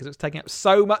recycling thing because it was taking up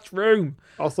so much room.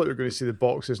 I thought you were going to see the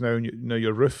boxes now on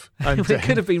your roof. And, it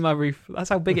could have been my roof. That's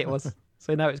how big it was.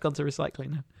 So now it's gone to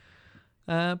recycling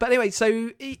now. But anyway, so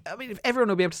I mean, if everyone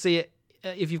will be able to see it,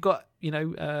 if you've got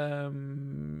HDR,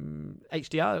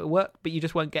 it'll work, but you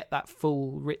just won't get that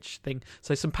full rich thing.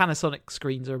 So some Panasonic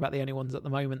screens are about the only ones at the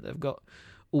moment that have got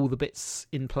all the bits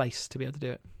in place to be able to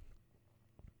do it.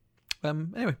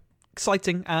 Anyway,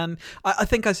 exciting. And I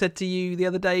think I said to you the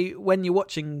other day, when you're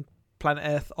watching Planet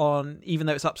Earth on, even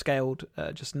though it's upscaled,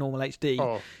 just normal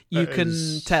HD, you can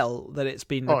tell that it's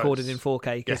been recorded in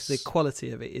 4K because the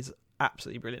quality of it is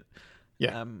absolutely brilliant.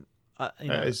 Yeah,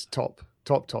 it is top.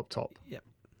 Yeah.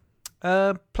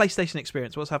 PlayStation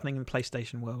experience. What's happening in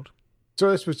PlayStation world? So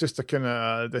this was just like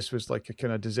a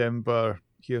kind of December.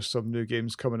 Here's some new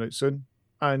games coming out soon.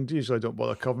 And usually I don't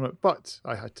bother covering it, but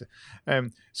I had to.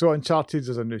 So Uncharted,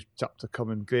 there's a new chapter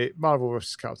coming, great. Marvel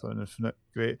vs. Capcom Infinite,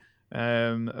 great.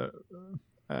 Parappa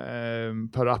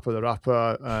the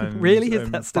Rapper and really,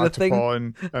 is that still a thing?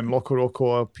 And Loco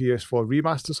Roco PS4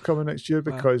 remasters coming next year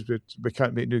because we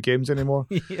can't make new games anymore.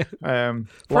 Yeah.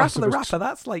 Parappa the Rapper,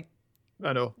 that's like,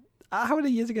 I know. How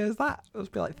many years ago is that? It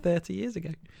must be like 30 years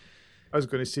ago. I was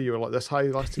going to say you were like this high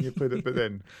last time you played it, but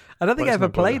then I don't think I ever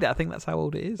played it. I think that's how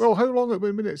old it is. Well, how long? Wait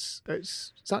a minute. It's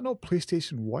is that not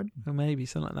PlayStation 1? Or maybe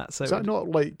something like that. So is that not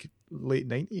like late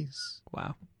 90s?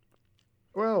 Wow.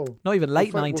 Well, not even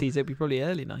late 90s. It'd be probably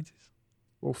early 90s.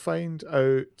 We'll find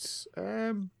out.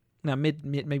 No,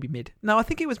 maybe mid. No, I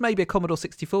think it was maybe a Commodore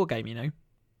 64 game.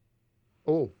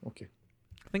 Oh, okay.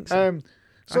 I think so.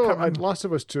 So, and Last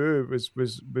of Us 2 was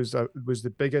the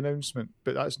big announcement,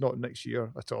 but that's not next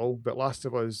year at all. But Last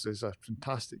of Us is a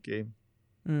fantastic game,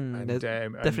 and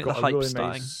definitely the hype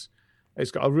starting.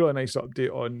 It's got a really nice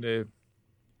update on the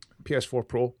PS4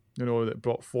 Pro, that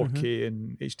brought 4K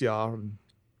and HDR.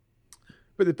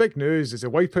 But the big news is the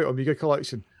Wipeout Amiga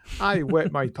collection. I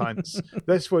wet my pants.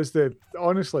 This was this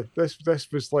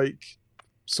was like,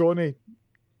 Sony,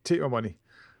 take my money.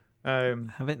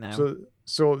 Have it now.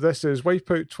 So this is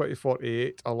Wipeout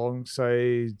 2048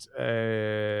 alongside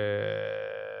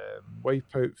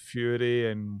Wipeout Fury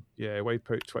and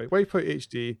Wipeout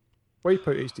HD,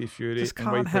 Wipeout HD Fury. Just and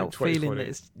can't Wipeout help feeling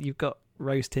that you've got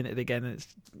rose tinted again. And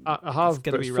I have,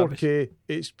 but it's 4K,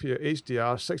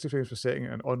 HDR, 60 frames per second,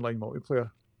 and online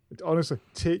multiplayer. Honestly,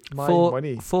 take my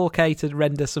money. 4K to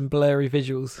render some blurry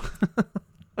visuals.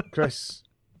 Chris,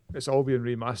 it's all being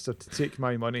remastered. To take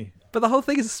my money. But the whole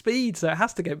thing is speed, so it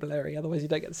has to go blurry. Otherwise, you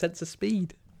don't get the sense of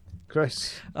speed.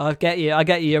 Chris, I get you.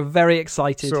 You're very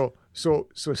excited. So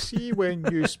see when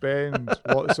you spend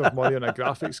lots of money on a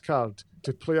graphics card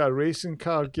to play a racing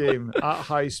car game at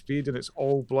high speed and it's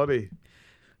all blurry,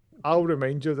 I'll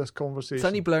remind you of this conversation. It's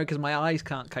only blurry because my eyes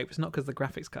can't cope. It's not because the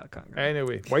graphics card can't cope.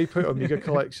 Anyway, Wipeout Amiga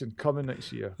collection coming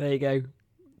next year. There you go.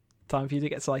 Time for you to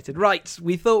get excited. Right,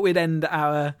 we thought we'd end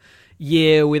our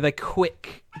year with a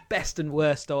quick best and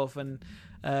worst of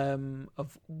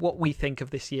what we think of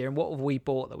this year and what have we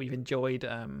bought that we've enjoyed,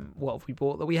 what have we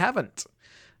bought that we haven't.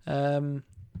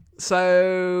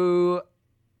 So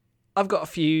I've got a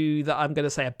few that I'm going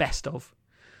to say are best of.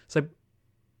 So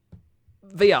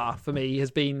VR for me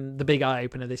has been the big eye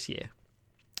opener this year.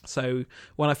 So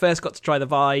when I first got to try the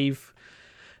Vive,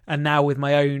 and now with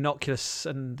my own Oculus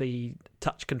and the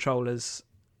touch controllers,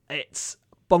 it's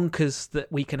bonkers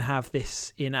that we can have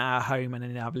this in our home and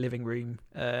in our living room.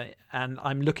 And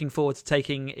I'm looking forward to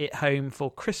taking it home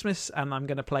for Christmas, and I'm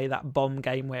going to play that bomb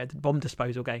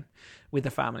disposal game with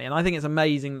the family. And I think it's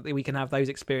amazing that we can have those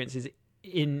experiences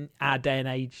in our day and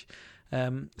age,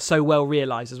 so well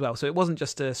realised as well. So it wasn't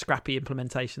just a scrappy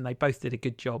implementation. They both did a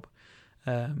good job.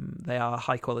 They are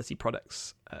high quality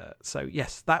products. So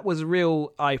yes, that was a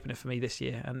real eye opener for me this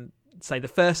year. And say the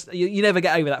first, you never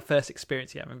get over that first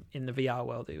experience you have in the VR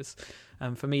world. It was,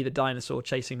 for me, the dinosaur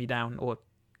chasing me down or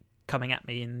coming at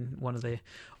me in one of the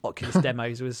Oculus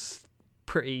demos was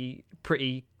pretty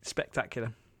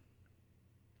spectacular.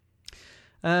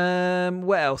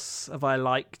 What else have I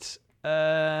liked?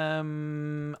 I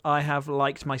have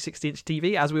liked my 60-inch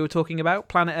TV, as we were talking about.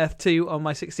 Planet Earth 2 on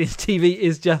my 60-inch TV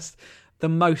is just the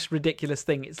most ridiculous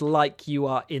thing. It's like you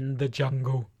are in the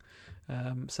jungle.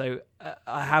 So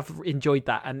I have enjoyed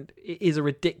that, and it is a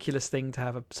ridiculous thing to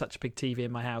have such a big TV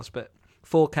in my house, but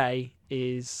 4K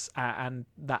is and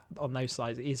that on those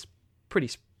sides is pretty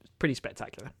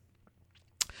spectacular.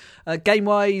 Game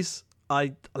wise,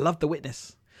 I love The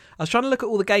Witness. I was trying to look at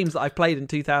all the games that I've played in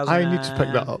 2000. I need to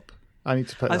pick that up. I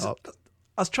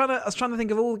was trying to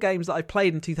think of all the games that I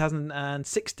played in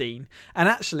 2016, and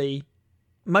actually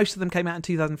most of them came out in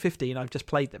 2015. I've just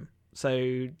played them.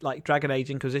 So, like Dragon Age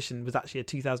Inquisition was actually a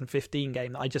 2015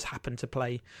 game that I just happened to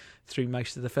play through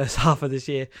most of the first half of this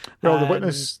year. Well,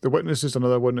 The Witness is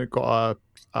another one that got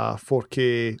a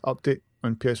 4K update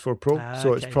on PS4 Pro,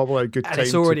 so it's probably a good time to pick that up. And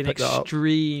it's already an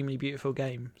extremely beautiful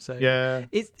game. So yeah,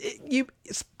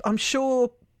 I'm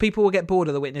sure people will get bored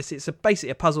of The Witness. It's basically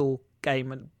a puzzle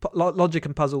game, and logic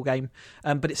and puzzle game,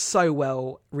 but it's so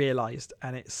well realised,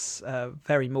 and it's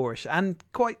very Moorish and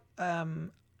quite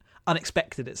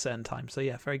unexpected at certain times. So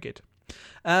yeah, very good.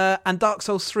 And Dark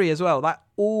Souls 3 as well. That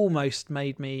almost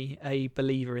made me a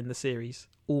believer in the series.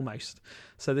 Almost.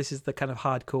 So this is the kind of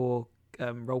hardcore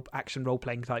action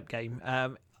role-playing type game. I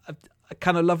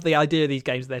kind of love the idea of these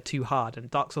games. They're too hard, and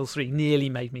Dark Souls 3 nearly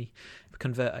made me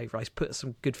convert over. I put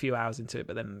some good few hours into it,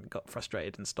 but then got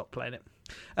frustrated and stopped playing it.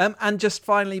 And just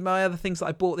finally, my other things that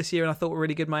I bought this year and I thought were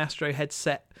really good, my Astro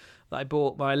headset that I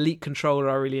bought, my Elite controller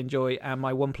I really enjoy, and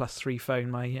my OnePlus 3 phone,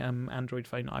 my Android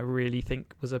phone, I really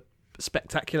think was a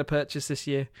spectacular purchase this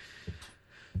year.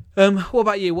 What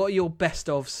about you? What are your best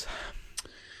ofs?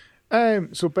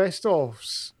 So best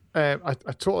ofs, I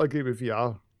totally agree with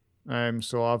VR.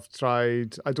 So I've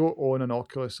tried, I don't own an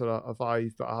Oculus or a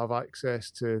Vive, but I have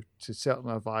access to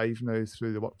certainly a Vive now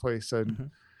through the workplace, and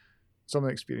some of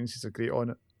the experiences are great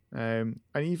on it. And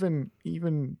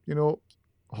even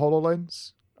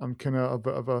HoloLens, I'm kind of a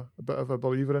bit of a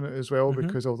believer in it as well,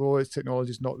 because although its technology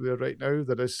is not there right now,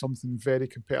 there is something very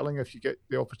compelling if you get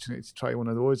the opportunity to try one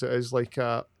of those. It is like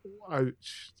ouch,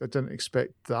 I didn't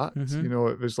expect that.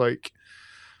 It was like,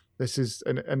 this is,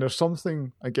 and there's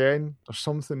something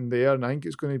there, and I think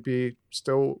it's going to be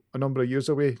still a number of years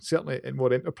away, certainly in more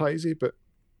enterprisey, but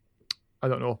I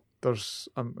don't know.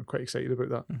 I'm quite excited about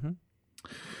that.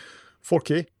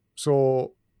 4K.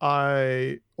 So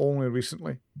I only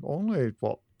recently, what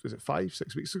was it,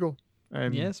 5-6 weeks ago?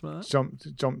 Yes,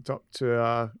 jumped up to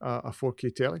a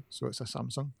 4K telly. So it's a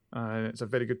Samsung, and it's a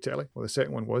very good telly. Well, the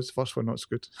second one was. The first one not so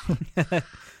good.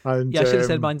 And, I should have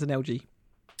said mine's an LG.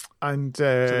 And so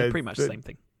they're pretty much the same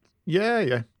thing.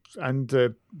 Yeah. And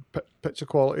picture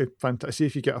quality, fantastic. See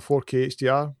if you get a 4K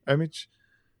HDR image,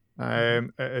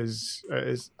 it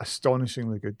is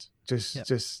astonishingly good.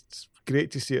 Just great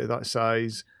to see it at that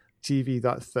size, TV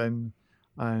that thin.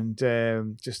 And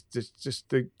just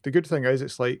the good thing is,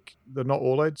 it's like they're not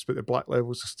OLEDs, but the black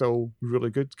levels are still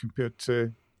really good compared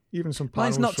to even some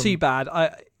panels. Mine's not too bad.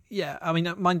 I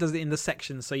mean, mine does it in the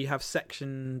sections, so you have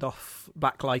sectioned off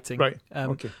backlighting. Right.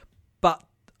 Okay. But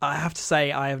I have to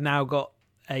say, I have now got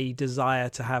a desire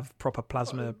to have proper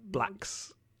plasma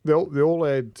blacks. The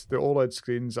OLED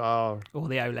screens are, or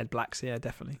the OLED blacks, yeah,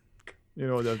 definitely.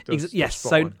 They're yes.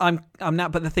 So I'm now,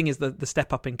 but the thing is, the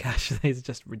step up in cash is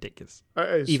just ridiculous.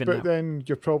 It is, even but now. Then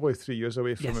you're probably 3 years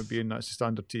away from it being that's a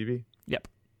standard TV. Yep,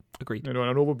 agreed. And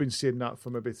I know we've been saying that for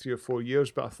maybe 3 or 4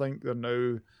 years, but I think they're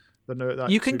now at that.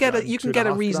 You can get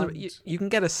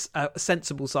a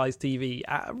sensible sized TV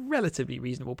at a relatively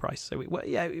reasonable price. So it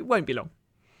won't be long.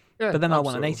 Yeah, but then I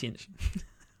want an 80-inch.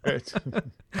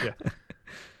 Yeah.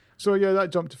 So yeah,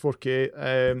 that jumped to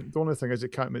 4K. The only thing is, it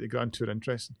can't make the Grand Tour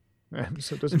interesting.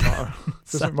 So it doesn't matter.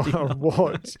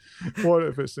 what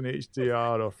if it's an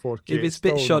HDR or 4K. If it's a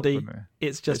bit shoddy,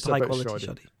 it's just high quality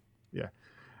shoddy. Yeah.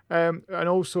 And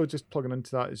also, just plugging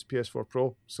into that is PS4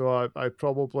 Pro. So I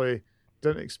probably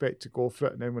didn't expect to go for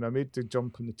it, and then when I made the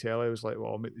jump in the telly, I was like,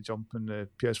 well, I'll make the jump in the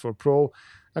PS4 Pro,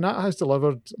 and that has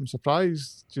delivered. I'm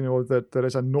surprised, that there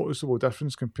is a noticeable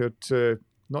difference compared to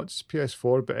not just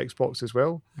PS4 but Xbox as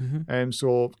well.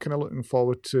 So kind of looking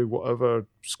forward to whatever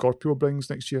Scorpio brings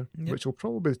next year, which will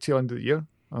probably be the tail end of the year.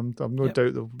 I'm no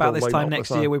doubt about this time next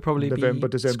year we'll probably November,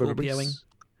 be December release.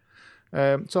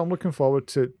 So I'm looking forward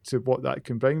to what that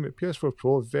can bring. But PS4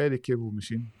 Pro, a very capable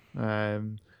machine.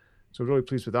 So really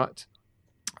pleased with that.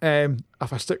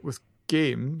 If I stick with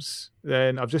games,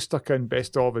 then I've just stuck in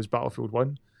best of as Battlefield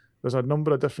 1. There's a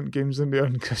number of different games in there,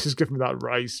 and Chris is giving me that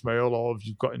wry smile of,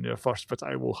 you've got in there first, but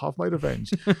I will have my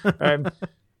revenge. And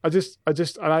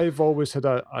I've always had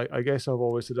I've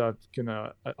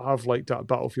liked that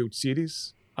Battlefield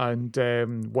series, and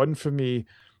one for me,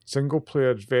 single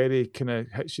player very kind of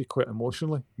hits you quite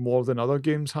emotionally, more than other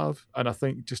games have, and I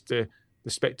think just the the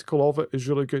spectacle of it is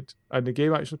really good, and the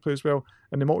game actually plays well.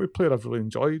 And the multiplayer I've really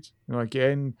enjoyed.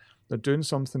 Again, they're doing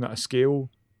something at a scale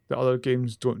that other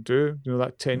games don't do.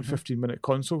 That 10, 15-minute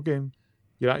console game,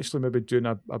 you're actually maybe doing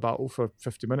a battle for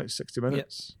 50 minutes, 60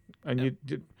 minutes, and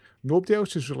nobody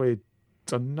else has really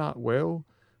done that well.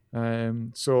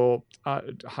 So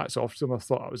hats off to them. I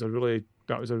thought that was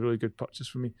a really good purchase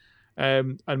for me.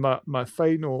 And my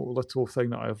final little thing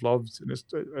that I've loved, and it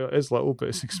is little but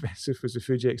it's expensive, is the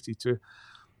Fuji X-T2.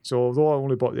 So although I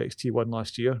only bought the X-T1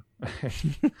 last year,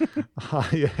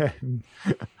 I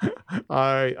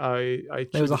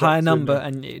there was a higher number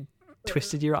and you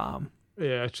twisted your arm.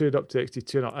 Yeah, I traded up to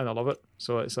X-T2 and I love it.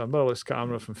 So it's a mirrorless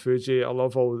camera from Fuji. I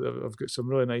love I've got some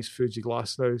really nice Fuji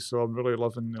glass now, so I'm really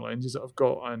loving the lenses that I've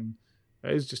got, and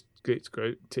it is just great to go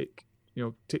out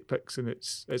and take pics, and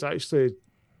it's actually,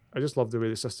 I just love the way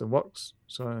the system works,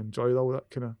 so I enjoy all that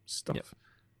kind of stuff. Yep.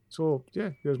 So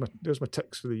yeah, there's my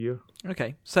ticks for the year.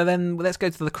 Okay, so then let's go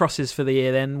to the crosses for the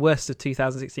year then. Worst of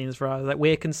 2016 as far as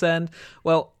we're concerned.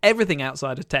 Well, everything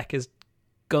outside of tech has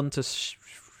gone to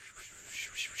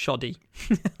shoddy.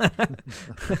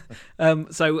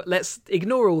 So let's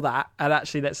ignore all that and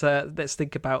actually let's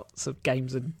think about some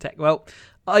games and tech. Well,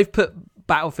 I've put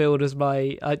Battlefield as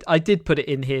I did put it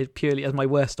in here purely as my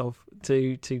worst of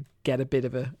to get a bit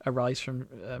of a rise from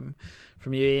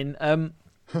you, Ian.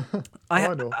 I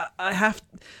have,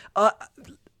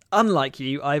 unlike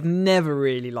you, I've never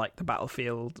really liked the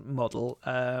Battlefield model.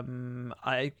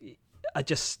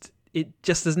 It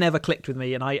just has never clicked with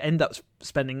me, and I end up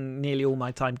spending nearly all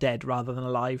my time dead rather than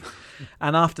alive.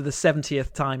 And after the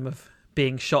 70th time of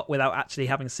being shot without actually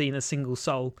having seen a single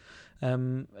soul,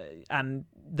 and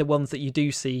the ones that you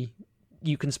do see,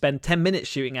 you can spend 10 minutes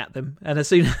shooting at them, and as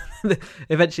soon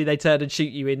eventually they turn and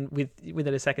shoot you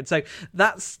within a second. So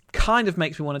that's kind of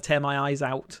makes me want to tear my eyes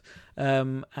out,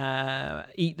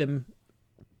 eat them,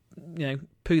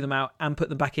 poo them out and put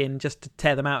them back in just to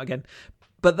tear them out again.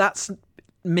 But that's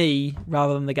me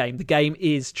rather than the game. The game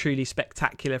is truly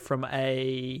spectacular from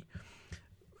a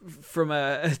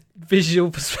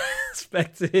visual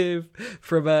perspective,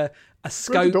 from a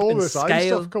scope and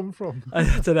scale. Stuff come from? I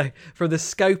don't know. From the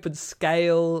scope and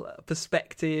scale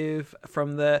perspective,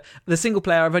 from the single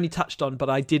player I've only touched on, but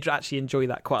I did actually enjoy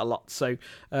that quite a lot. So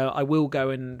I will go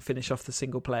and finish off the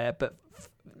single player, but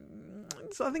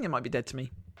I think it might be dead to me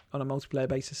on a multiplayer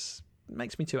basis. It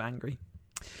makes me too angry.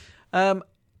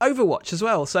 Overwatch as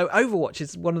well. So Overwatch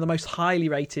is one of the most highly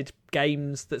rated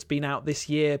games that's been out this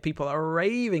year. People are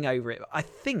raving over it. I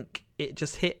think it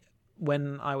just hit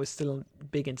when I was still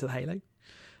big into the Halo.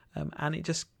 And it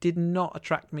just did not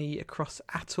attract me across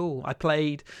at all. I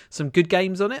played some good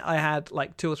games on it. I had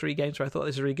like 2 or 3 games where I thought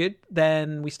this was really good.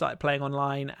 Then we started playing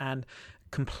online and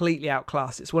completely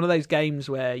outclassed. It's one of those games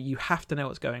where you have to know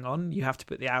what's going on. You have to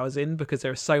put the hours in because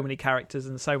there are so many characters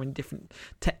and so many different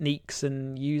techniques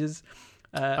and users.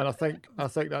 And I think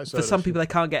that's for some people they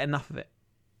can't get enough of it.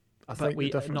 I think the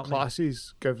different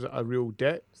classes gives it a real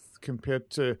depth compared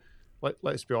to,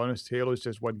 let's be honest, Halo's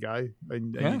just one guy,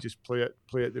 and you just play it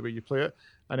the way you play it.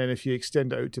 And then if you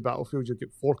extend it out to Battlefield, you'll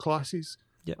get 4 classes.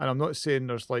 Yep. And I'm not saying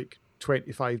there's like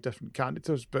 25 different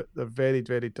characters, but they're very,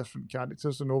 very different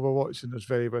characters in Overwatch, and there's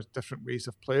very, very different ways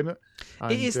of playing it.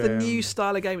 And, it is the new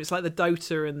style of game. It's like the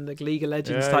Dota and the League of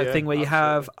Legends type thing, where you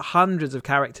have hundreds of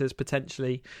characters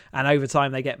potentially, and over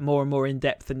time they get more and more in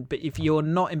depth. But if you're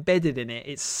not embedded in it,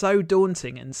 it's so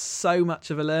daunting and so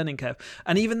much of a learning curve.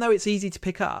 And even though it's easy to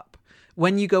pick up,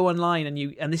 when you go online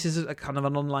and this is a kind of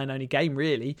an online only game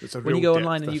really, when you go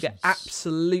online and you get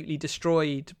absolutely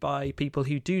destroyed by people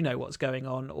who do know what's going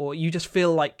on, or you just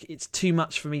feel like it's too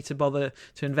much for me to bother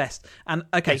to invest. And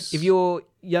if you're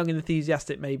young and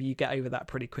enthusiastic, maybe you get over that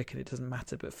pretty quick and it doesn't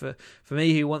matter. But for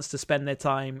me, who wants to spend their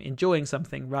time enjoying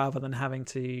something rather than having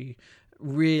to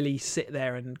really sit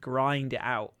there and grind it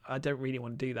out, I don't really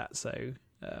want to do that. So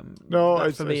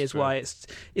that for me is why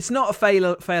it's not a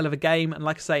fail of a game. And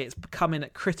like I say, it's becoming a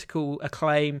critical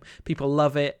acclaim. People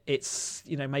love it. It's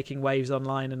making waves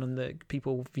online and on the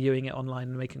people viewing it online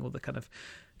and making all the kind of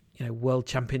world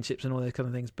championships and all those kind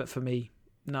of things. But for me,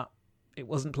 no, it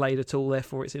wasn't played at all.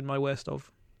 Therefore, it's in my worst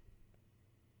of.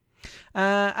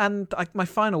 My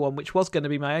final one, which was going to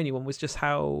be my only one, was just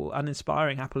how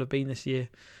uninspiring Apple have been this year.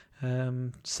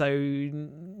 So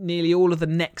nearly all of the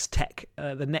next tech,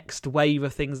 the next wave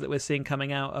of things that we're seeing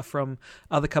coming out are from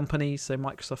other companies. So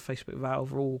Microsoft, Facebook,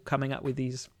 Valve are all coming up with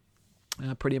these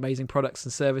pretty amazing products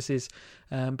and services.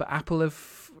 But Apple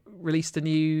have released a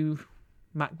new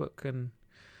MacBook and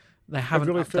they haven't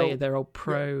updated their old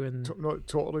Pro. Not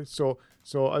totally. So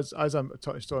as I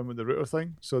touched on with the router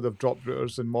thing, so they've dropped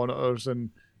routers and monitors, and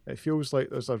it feels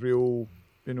like there's a real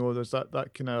There's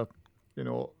that kind of,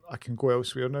 I can go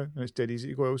elsewhere now, and it's dead easy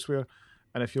to go elsewhere.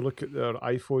 And if you look at their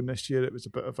iPhone this year, it was a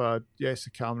bit of a, yes,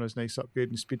 the camera's a nice upgrade,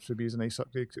 and speed for me is a nice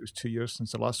upgrade because it was 2 years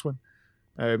since the last one.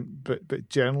 But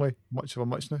generally, much of a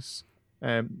muchness.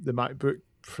 The MacBook,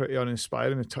 pretty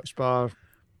uninspiring. The touch bar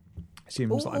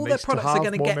seems like a nice to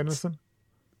have more than anything.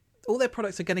 All their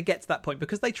products are going to get to that point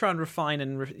because they try and refine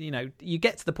and, you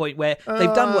get to the point where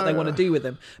they've done what they want to do with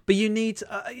them. But you need,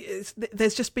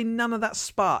 there's just been none of that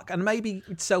spark. And maybe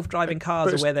self-driving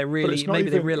cars are where they're really,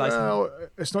 maybe they realise. Well,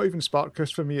 it's not even spark,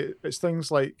 Chris, for me. It's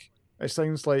things like,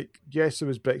 yes, there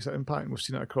was Brexit impact and we've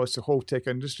seen it across the whole tech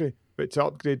industry. But to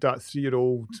upgrade that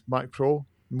 3-year-old Mac Pro,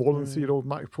 more than 3-year-old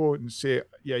Mac Pro, and say,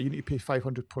 yeah, you need to pay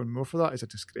 £500 more for that is a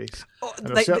disgrace. Oh,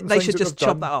 they should just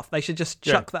chop that off. They should just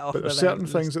chuck that off. But there's certain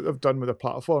things that they've done with the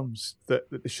platforms that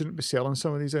they shouldn't be selling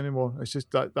some of these anymore. It's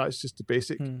just that's just the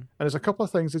basic. And there's a couple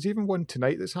of things. There's even one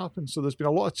tonight that's happened. So there's been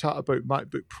a lot of chat about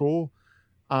MacBook Pro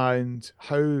and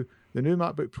how the new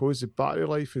MacBook Pros, the battery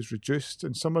life is reduced,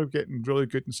 and some are getting really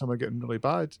good and some are getting really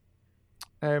bad.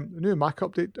 The new Mac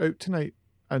update out tonight,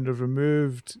 and they've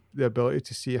removed the ability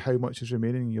to see how much is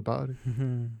remaining in your battery.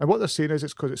 And what they're saying is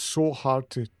it's because it's so hard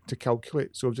to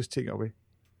calculate, so I've just taken it away.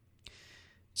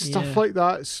 Stuff like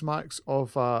that smacks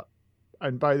of,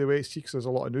 and by the way, see, because there's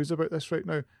a lot of news about this right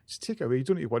now, just take it away. You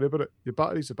don't need to worry about it. Your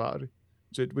battery's a battery.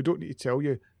 So we don't need to tell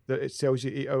you that it tells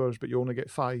you 8 hours, but you only get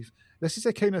 5. This is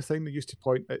the kind of thing they used to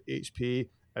point at HP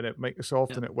and at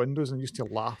Microsoft and at Windows and used to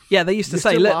laugh. Yeah, they used to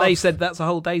say, they said that's a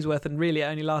whole day's worth and really it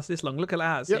only lasts this long. Look at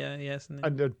that. Yep. Yeah, yes.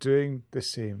 And they're doing the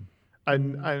same.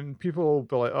 And people will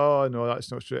be like, oh, no,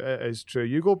 that's not true. It is true.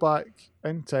 You go back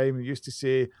in time and used to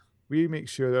say, we make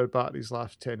sure their batteries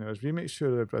last 10 hours. We make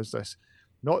sure there does this.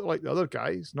 Not like the other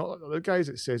guys. Not like the other guys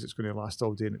that says it's going to last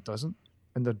all day and it doesn't.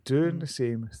 And they're doing the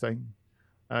same thing.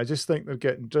 And I just think they're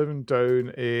getting driven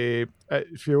down. It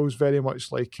feels very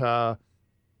much like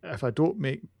if I don't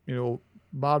make,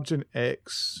 margin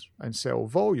X and sell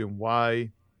volume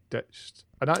Y, ditched.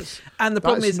 And the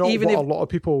problem is, not even what if a lot of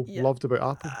people loved about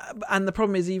Apple. And the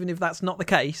problem is, even if that's not the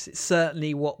case, it's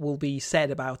certainly what will be said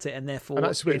about it, and therefore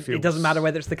it doesn't matter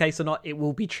whether it's the case or not. It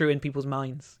will be true in people's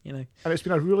minds, And it's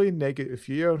been a really negative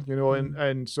year,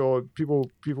 and so people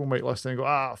might listen and go,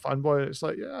 fanboy. It's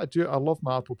like, yeah, I love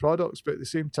my Apple products, but at the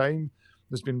same time,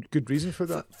 there's been good reason for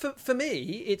that. For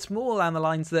me, it's more along the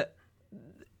lines that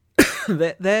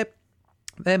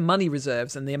their money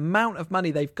reserves and the amount of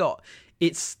money they've got,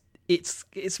 it's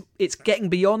getting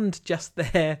beyond just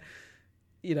their,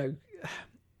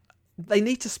 they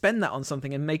need to spend that on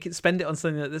something and spend it on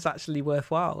something that's actually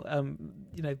worthwhile.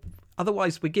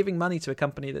 Otherwise we're giving money to a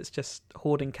company that's just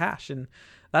hoarding cash, and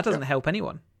that doesn't help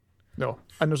anyone. No.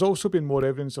 And there's also been more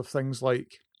evidence of things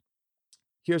like,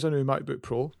 here's a new MacBook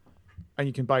Pro and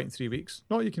you can buy it in 3 weeks.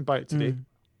 No, you can buy it today.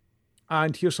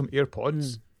 And here's some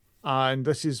AirPods. And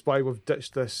this is why we've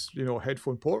ditched this,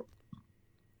 headphone port.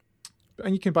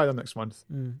 And you can buy them next month.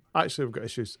 Actually, we've got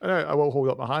issues. And I will hold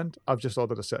up my hand. I've just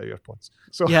ordered a set of AirPods.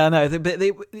 So yeah, no, but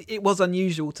it was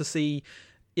unusual to see,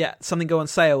 something go on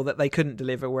sale that they couldn't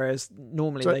deliver, whereas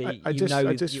normally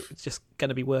it's just going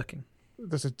to be working.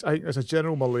 There's a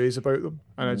general malaise about them,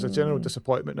 and there's a general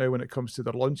disappointment now when it comes to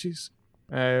their launches.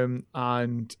 And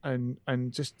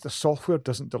just the software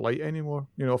doesn't delight anymore.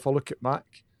 If I look at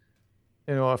Mac,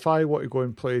 if I want to go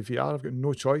and play VR, I've got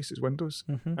no choice. It's Windows.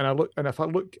 And if I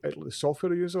look at the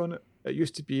software I use on it, it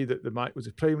used to be that the Mac was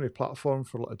the primary platform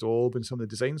for Adobe and some of the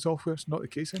design software. It's not the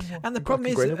case anymore. And the problem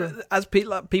is, as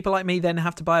people like me then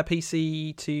have to buy a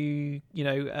PC to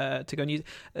to go and use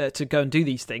to go and do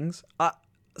these things,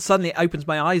 suddenly it opens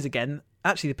my eyes again.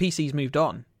 Actually, the PC's moved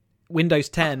on. Windows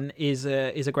 10 is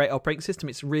a great operating system.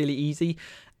 It's really easy.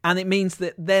 And it means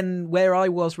that then where I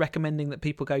was recommending that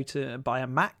people go to buy a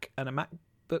Mac and a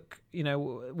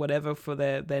MacBook, whatever for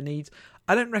their needs,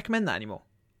 I don't recommend that anymore.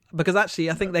 Because actually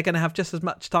I think they're going to have just as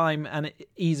much time and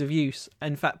ease of use.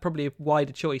 In fact, probably a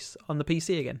wider choice on the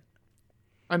PC again.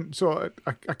 And so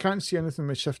I can't see anything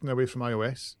with shifting away from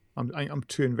iOS. I'm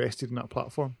too invested in that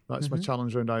platform. That's my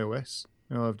challenge around iOS.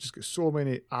 I've just got so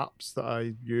many apps that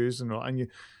I use, and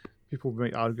people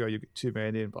might argue you get too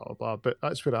many and blah blah blah, but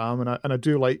that's where I am, and I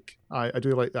do like the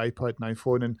iPad and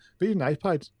iPhone, but even the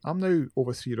iPad, I'm now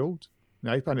over 3 year old. The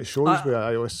iPad, it shows where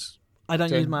iOS. I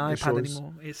don't use my iPad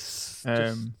anymore. It's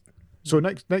so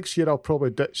next year I'll probably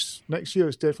ditch. Next year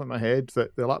it's definitely in my head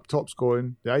that the laptop's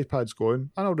going, the iPad's going,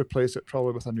 and I'll replace it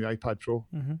probably with a new iPad Pro,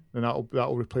 and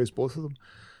that'll replace both of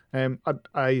them.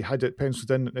 I had it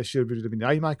penciled in that this year would have been the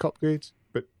iMac upgrade,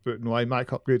 but no iMac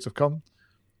upgrades have come.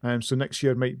 So next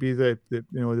year might be the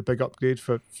big upgrade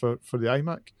for the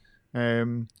iMac,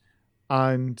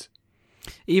 and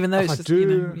Even though If it's I just, you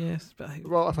know, do- yes, but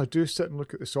Well, if I do sit and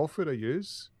look at the software I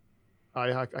use,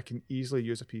 I can easily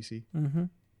use a PC.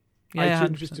 yeah,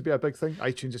 iTunes used to be a big thing.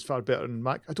 iTunes is far better than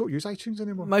Mac. I don't use iTunes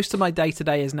anymore. most of my day to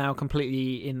day is now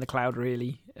completely in the cloud.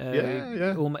 Really,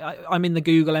 Yeah. I'm in the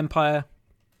Google empire,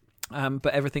 but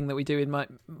everything that we do in my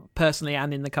personally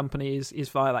and in the company is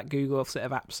via that Google set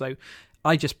of apps. So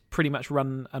I just pretty much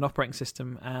run an operating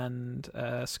system and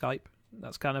Skype.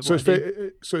 That's kind of So what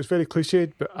it's very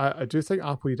cliched, but I do think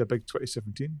Apple need a big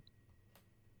 2017.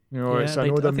 You know, Yeah, I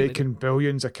know I they're think they making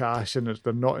billions of cash and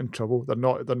they're not in trouble. They're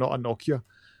not a Nokia,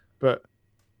 but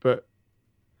they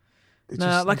No,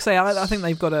 just- like I say, I think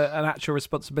they've got an actual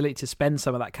responsibility to spend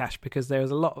some of that cash because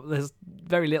there's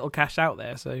very little cash out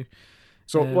there. So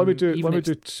let me do even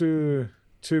if-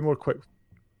 two more quick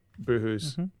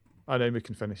boohoos, Mhm. and then we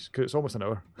can finish because it's almost an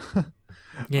hour.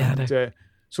 Yeah, I know.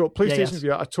 So PlayStation yes.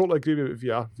 VR, I totally agree with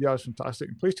VR. VR is fantastic.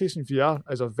 And PlayStation VR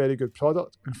is a very good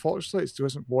product. Unfortunately,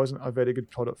 it wasn't a very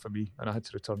good product for me, and I had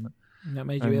to return it. that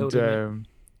made you ill, didn't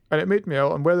And it made me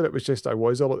ill. And whether it was just I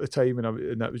was ill at the time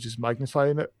and that was just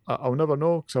magnifying it, I'll never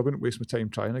know because I wouldn't waste my time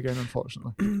trying again,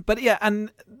 unfortunately. it? But yeah, and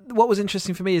what was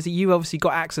interesting for me is that you obviously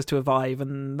got access to a Vive,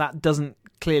 and that doesn't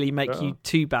clearly make Yeah. you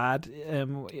too bad.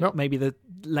 Nope. Maybe the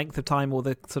length of time or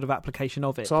the sort of application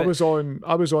of it. So but,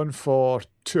 I was on for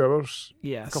 2 hours.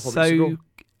 yeah, couple of so weeks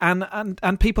ago.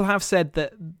 and people have said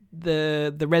that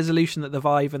the resolution that the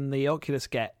Vive and the Oculus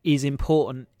get is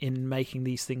important in making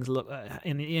these things look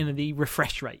in the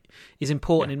refresh rate is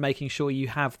important in making sure you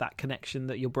have that connection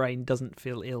that your brain doesn't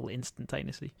feel ill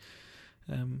instantaneously.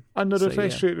 And the So,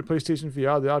 refresh yeah. rate of the PlayStation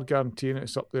VR, they are guaranteeing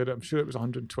it's up there. I'm sure it was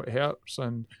 120 hertz,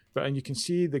 and you can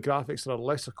see the graphics that are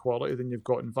lesser quality than you've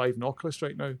got in Vive and Oculus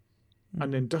right now.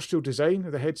 And the industrial design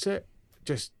of the headset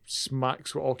just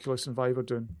smacks what Oculus and Vive are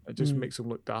doing. It just makes them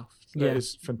look daft. Yeah. It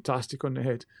is fantastic on the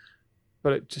head,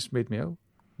 but it just made me ill.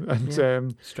 And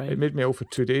Strange. it made me ill for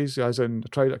 2 days, as in I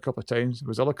tried it a couple of times,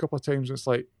 was ill a couple of times. It's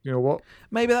like, you know what?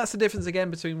 Maybe that's the difference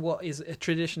again between what is a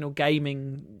traditional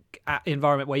gaming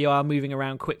environment where you are moving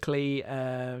around quickly.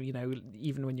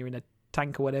 Even when you're in a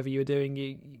tank or whatever you're doing,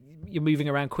 you're moving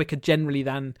around quicker generally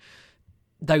than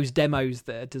those demos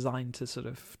that are designed to sort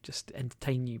of just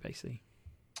entertain you, basically.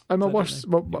 And my So I don't worst,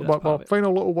 know. Maybe that's part my of it.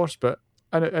 final little worst bit,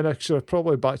 and I should have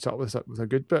probably backed up with a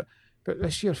good bit, but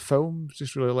this year films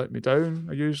just really let me down.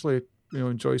 I usually,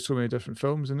 enjoy so many different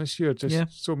films, and this year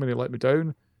just so many let me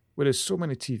down. Whereas so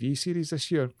many TV series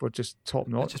this year were just top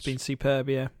notch. It's just been superb,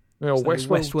 yeah. So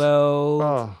Westworld,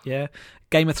 Ah. yeah.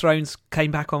 Game of Thrones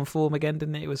came back on form again,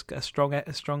 didn't it? It was a strong. Game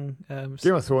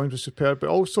of Thrones was superb, but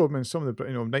also some of the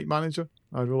Night Manager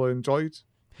I really enjoyed.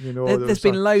 There's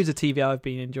been loads of TV I've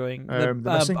been enjoying. The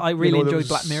Missing, I really there enjoyed was-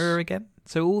 Black Mirror again.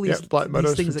 So all these, Black Mirror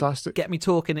these is things fantastic. that get me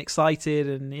talking, excited,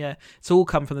 and yeah, it's all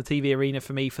come from the TV arena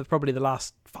for me for probably the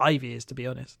last 5 years, to be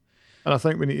honest. And I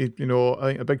think we need to, I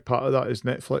think a big part of that is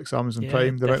Netflix, Amazon Yeah,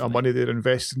 Prime, the amount of definitely. money they're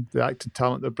investing, the acting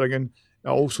talent they're bringing. It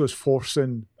also is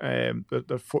forcing,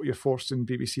 you're forcing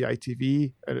BBC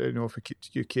ITV, for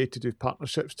UK to do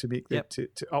partnerships to make to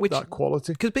up that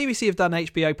quality. Because BBC have done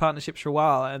HBO partnerships for a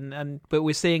while, but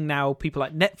we're seeing now people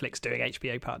like Netflix doing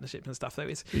HBO partnerships and stuff. So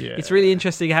it's really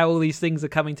interesting how all these things are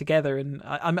coming together. And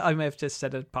I may have just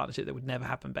said a partnership that would never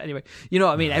happen, but anyway, you know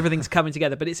what I mean. Everything's coming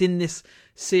together, but it's in this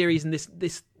series and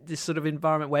this sort of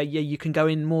environment where you can go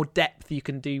in more depth, you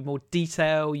can do more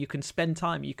detail, you can spend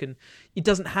time, it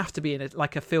doesn't have to be in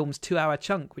like a film's 2-hour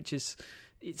chunk, which is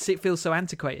it feels so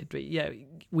antiquated, but yeah,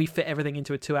 we fit everything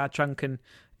into a 2-hour chunk, and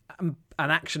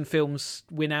action films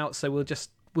win out, so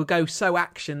we'll go so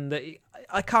action that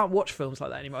I can't watch films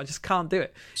like that anymore. I just can't do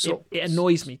it. So- It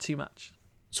annoys me too much.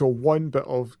 So one bit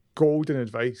of golden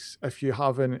advice, if you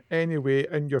have in any way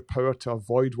in your power to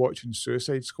avoid watching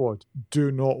Suicide Squad,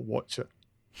 do not watch it.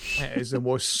 It is the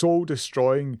most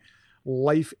soul-destroying,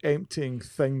 life-emptying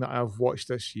thing that I've watched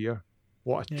this year.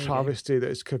 What a There you travesty that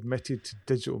is committed to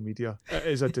digital media. It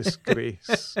is a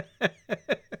disgrace.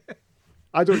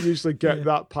 I don't usually get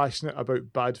that passionate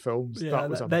about bad films. Yeah, that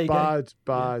was there you go.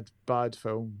 bad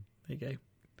film. There you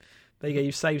go.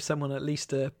 You've saved someone at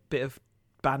least a bit of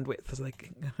bandwidth as they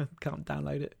can't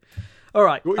download it. All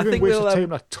right, Don't I even think waste we'll. your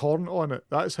time on a torrent on it.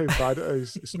 That's how bad it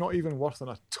is. It's not even worth on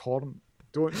a torrent.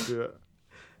 Don't do it.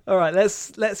 All right,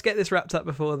 let's get this wrapped up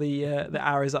before the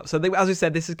hour is up. So as we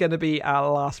said, this is going to be our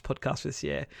last podcast for this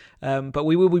year, but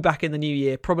we will be back in the new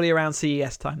year, probably around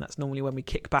CES time. That's normally when we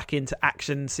kick back into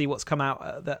action, see what's come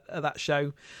out at that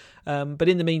show. But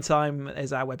in the meantime,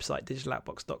 there's our website,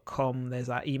 digitaloutbox.com. There's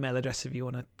our email address if you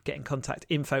want to get in contact,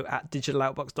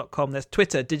 info@digitaloutbox.com. There's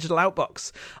Twitter, Digital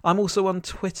Outbox. I'm also on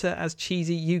Twitter as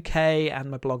Cheesy UK,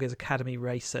 and my blog is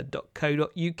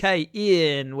academyracer.co.uk.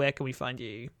 Ian, where can we find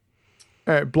you?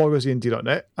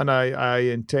 Bloggersiand.net, and I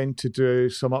intend to do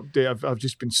some update. I've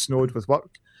just been snowed with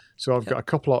work, so I've got a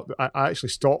couple of. I actually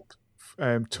stop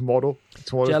tomorrow.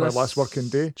 Tomorrow's my last working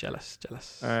day. Jealous.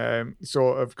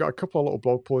 So I've got a couple of little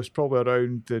blog posts, probably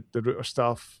around the router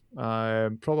stuff,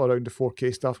 probably around the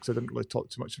 4K stuff, because I didn't really talk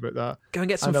too much about that. Go and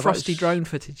get some frosty drone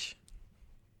footage.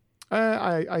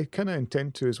 I kind of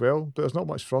intend to as well, but there's not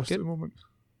much frost at the moment.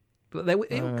 But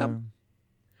it will come.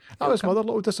 That was another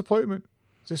little disappointment.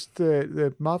 Just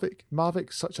the Mavic.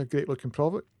 Mavic's such a great looking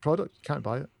product. You can't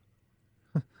buy it.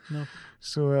 No.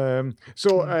 So yeah,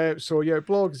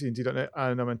 blogsiand.net,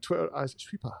 and I'm on Twitter as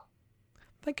Sweeper.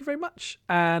 Thank you very much,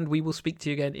 and we will speak to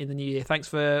you again in the new year. Thanks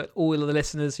for all of the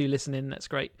listeners who listen in. That's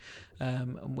great,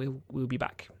 and we'll be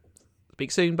back. Speak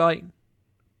soon. Bye.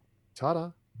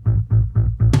 Ta-da.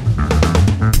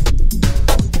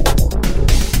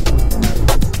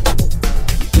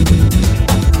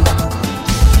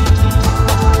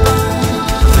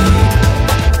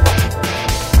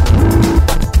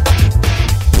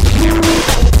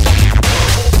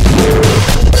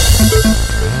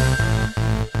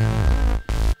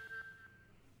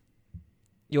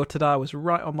 Your ta-da was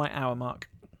right on my hour mark.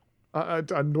 I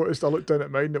noticed. I looked down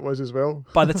at mine. It was as well.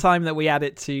 By the time that we add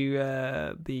it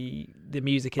to the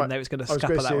music in there, it's going to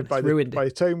scupper that one. It's ruined it. By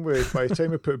the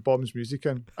time we put Bomb's music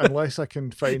in, unless I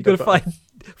can find, you've got to find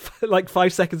like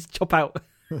 5 seconds to chop out.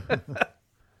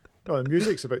 No, the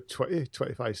music's about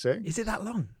 20-25 seconds. Is it that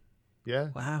long? Yeah.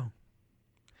 Wow.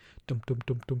 Dum dum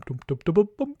dum dum dum dum dum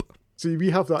dum. See, we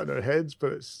have that in our heads,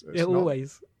 but it's yeah, not.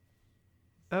 Always.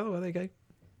 Oh, well, there you go.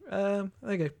 There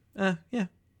you go. Yeah.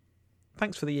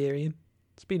 Thanks for the year, Ian.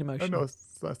 It's been emotional. No,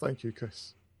 thank you,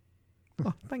 Chris.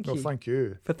 Oh, thank you. No, thank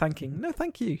you. For thanking. No,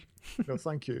 thank you. No,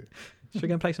 thank you. Should we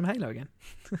go and play some Halo again?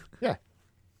 Yeah.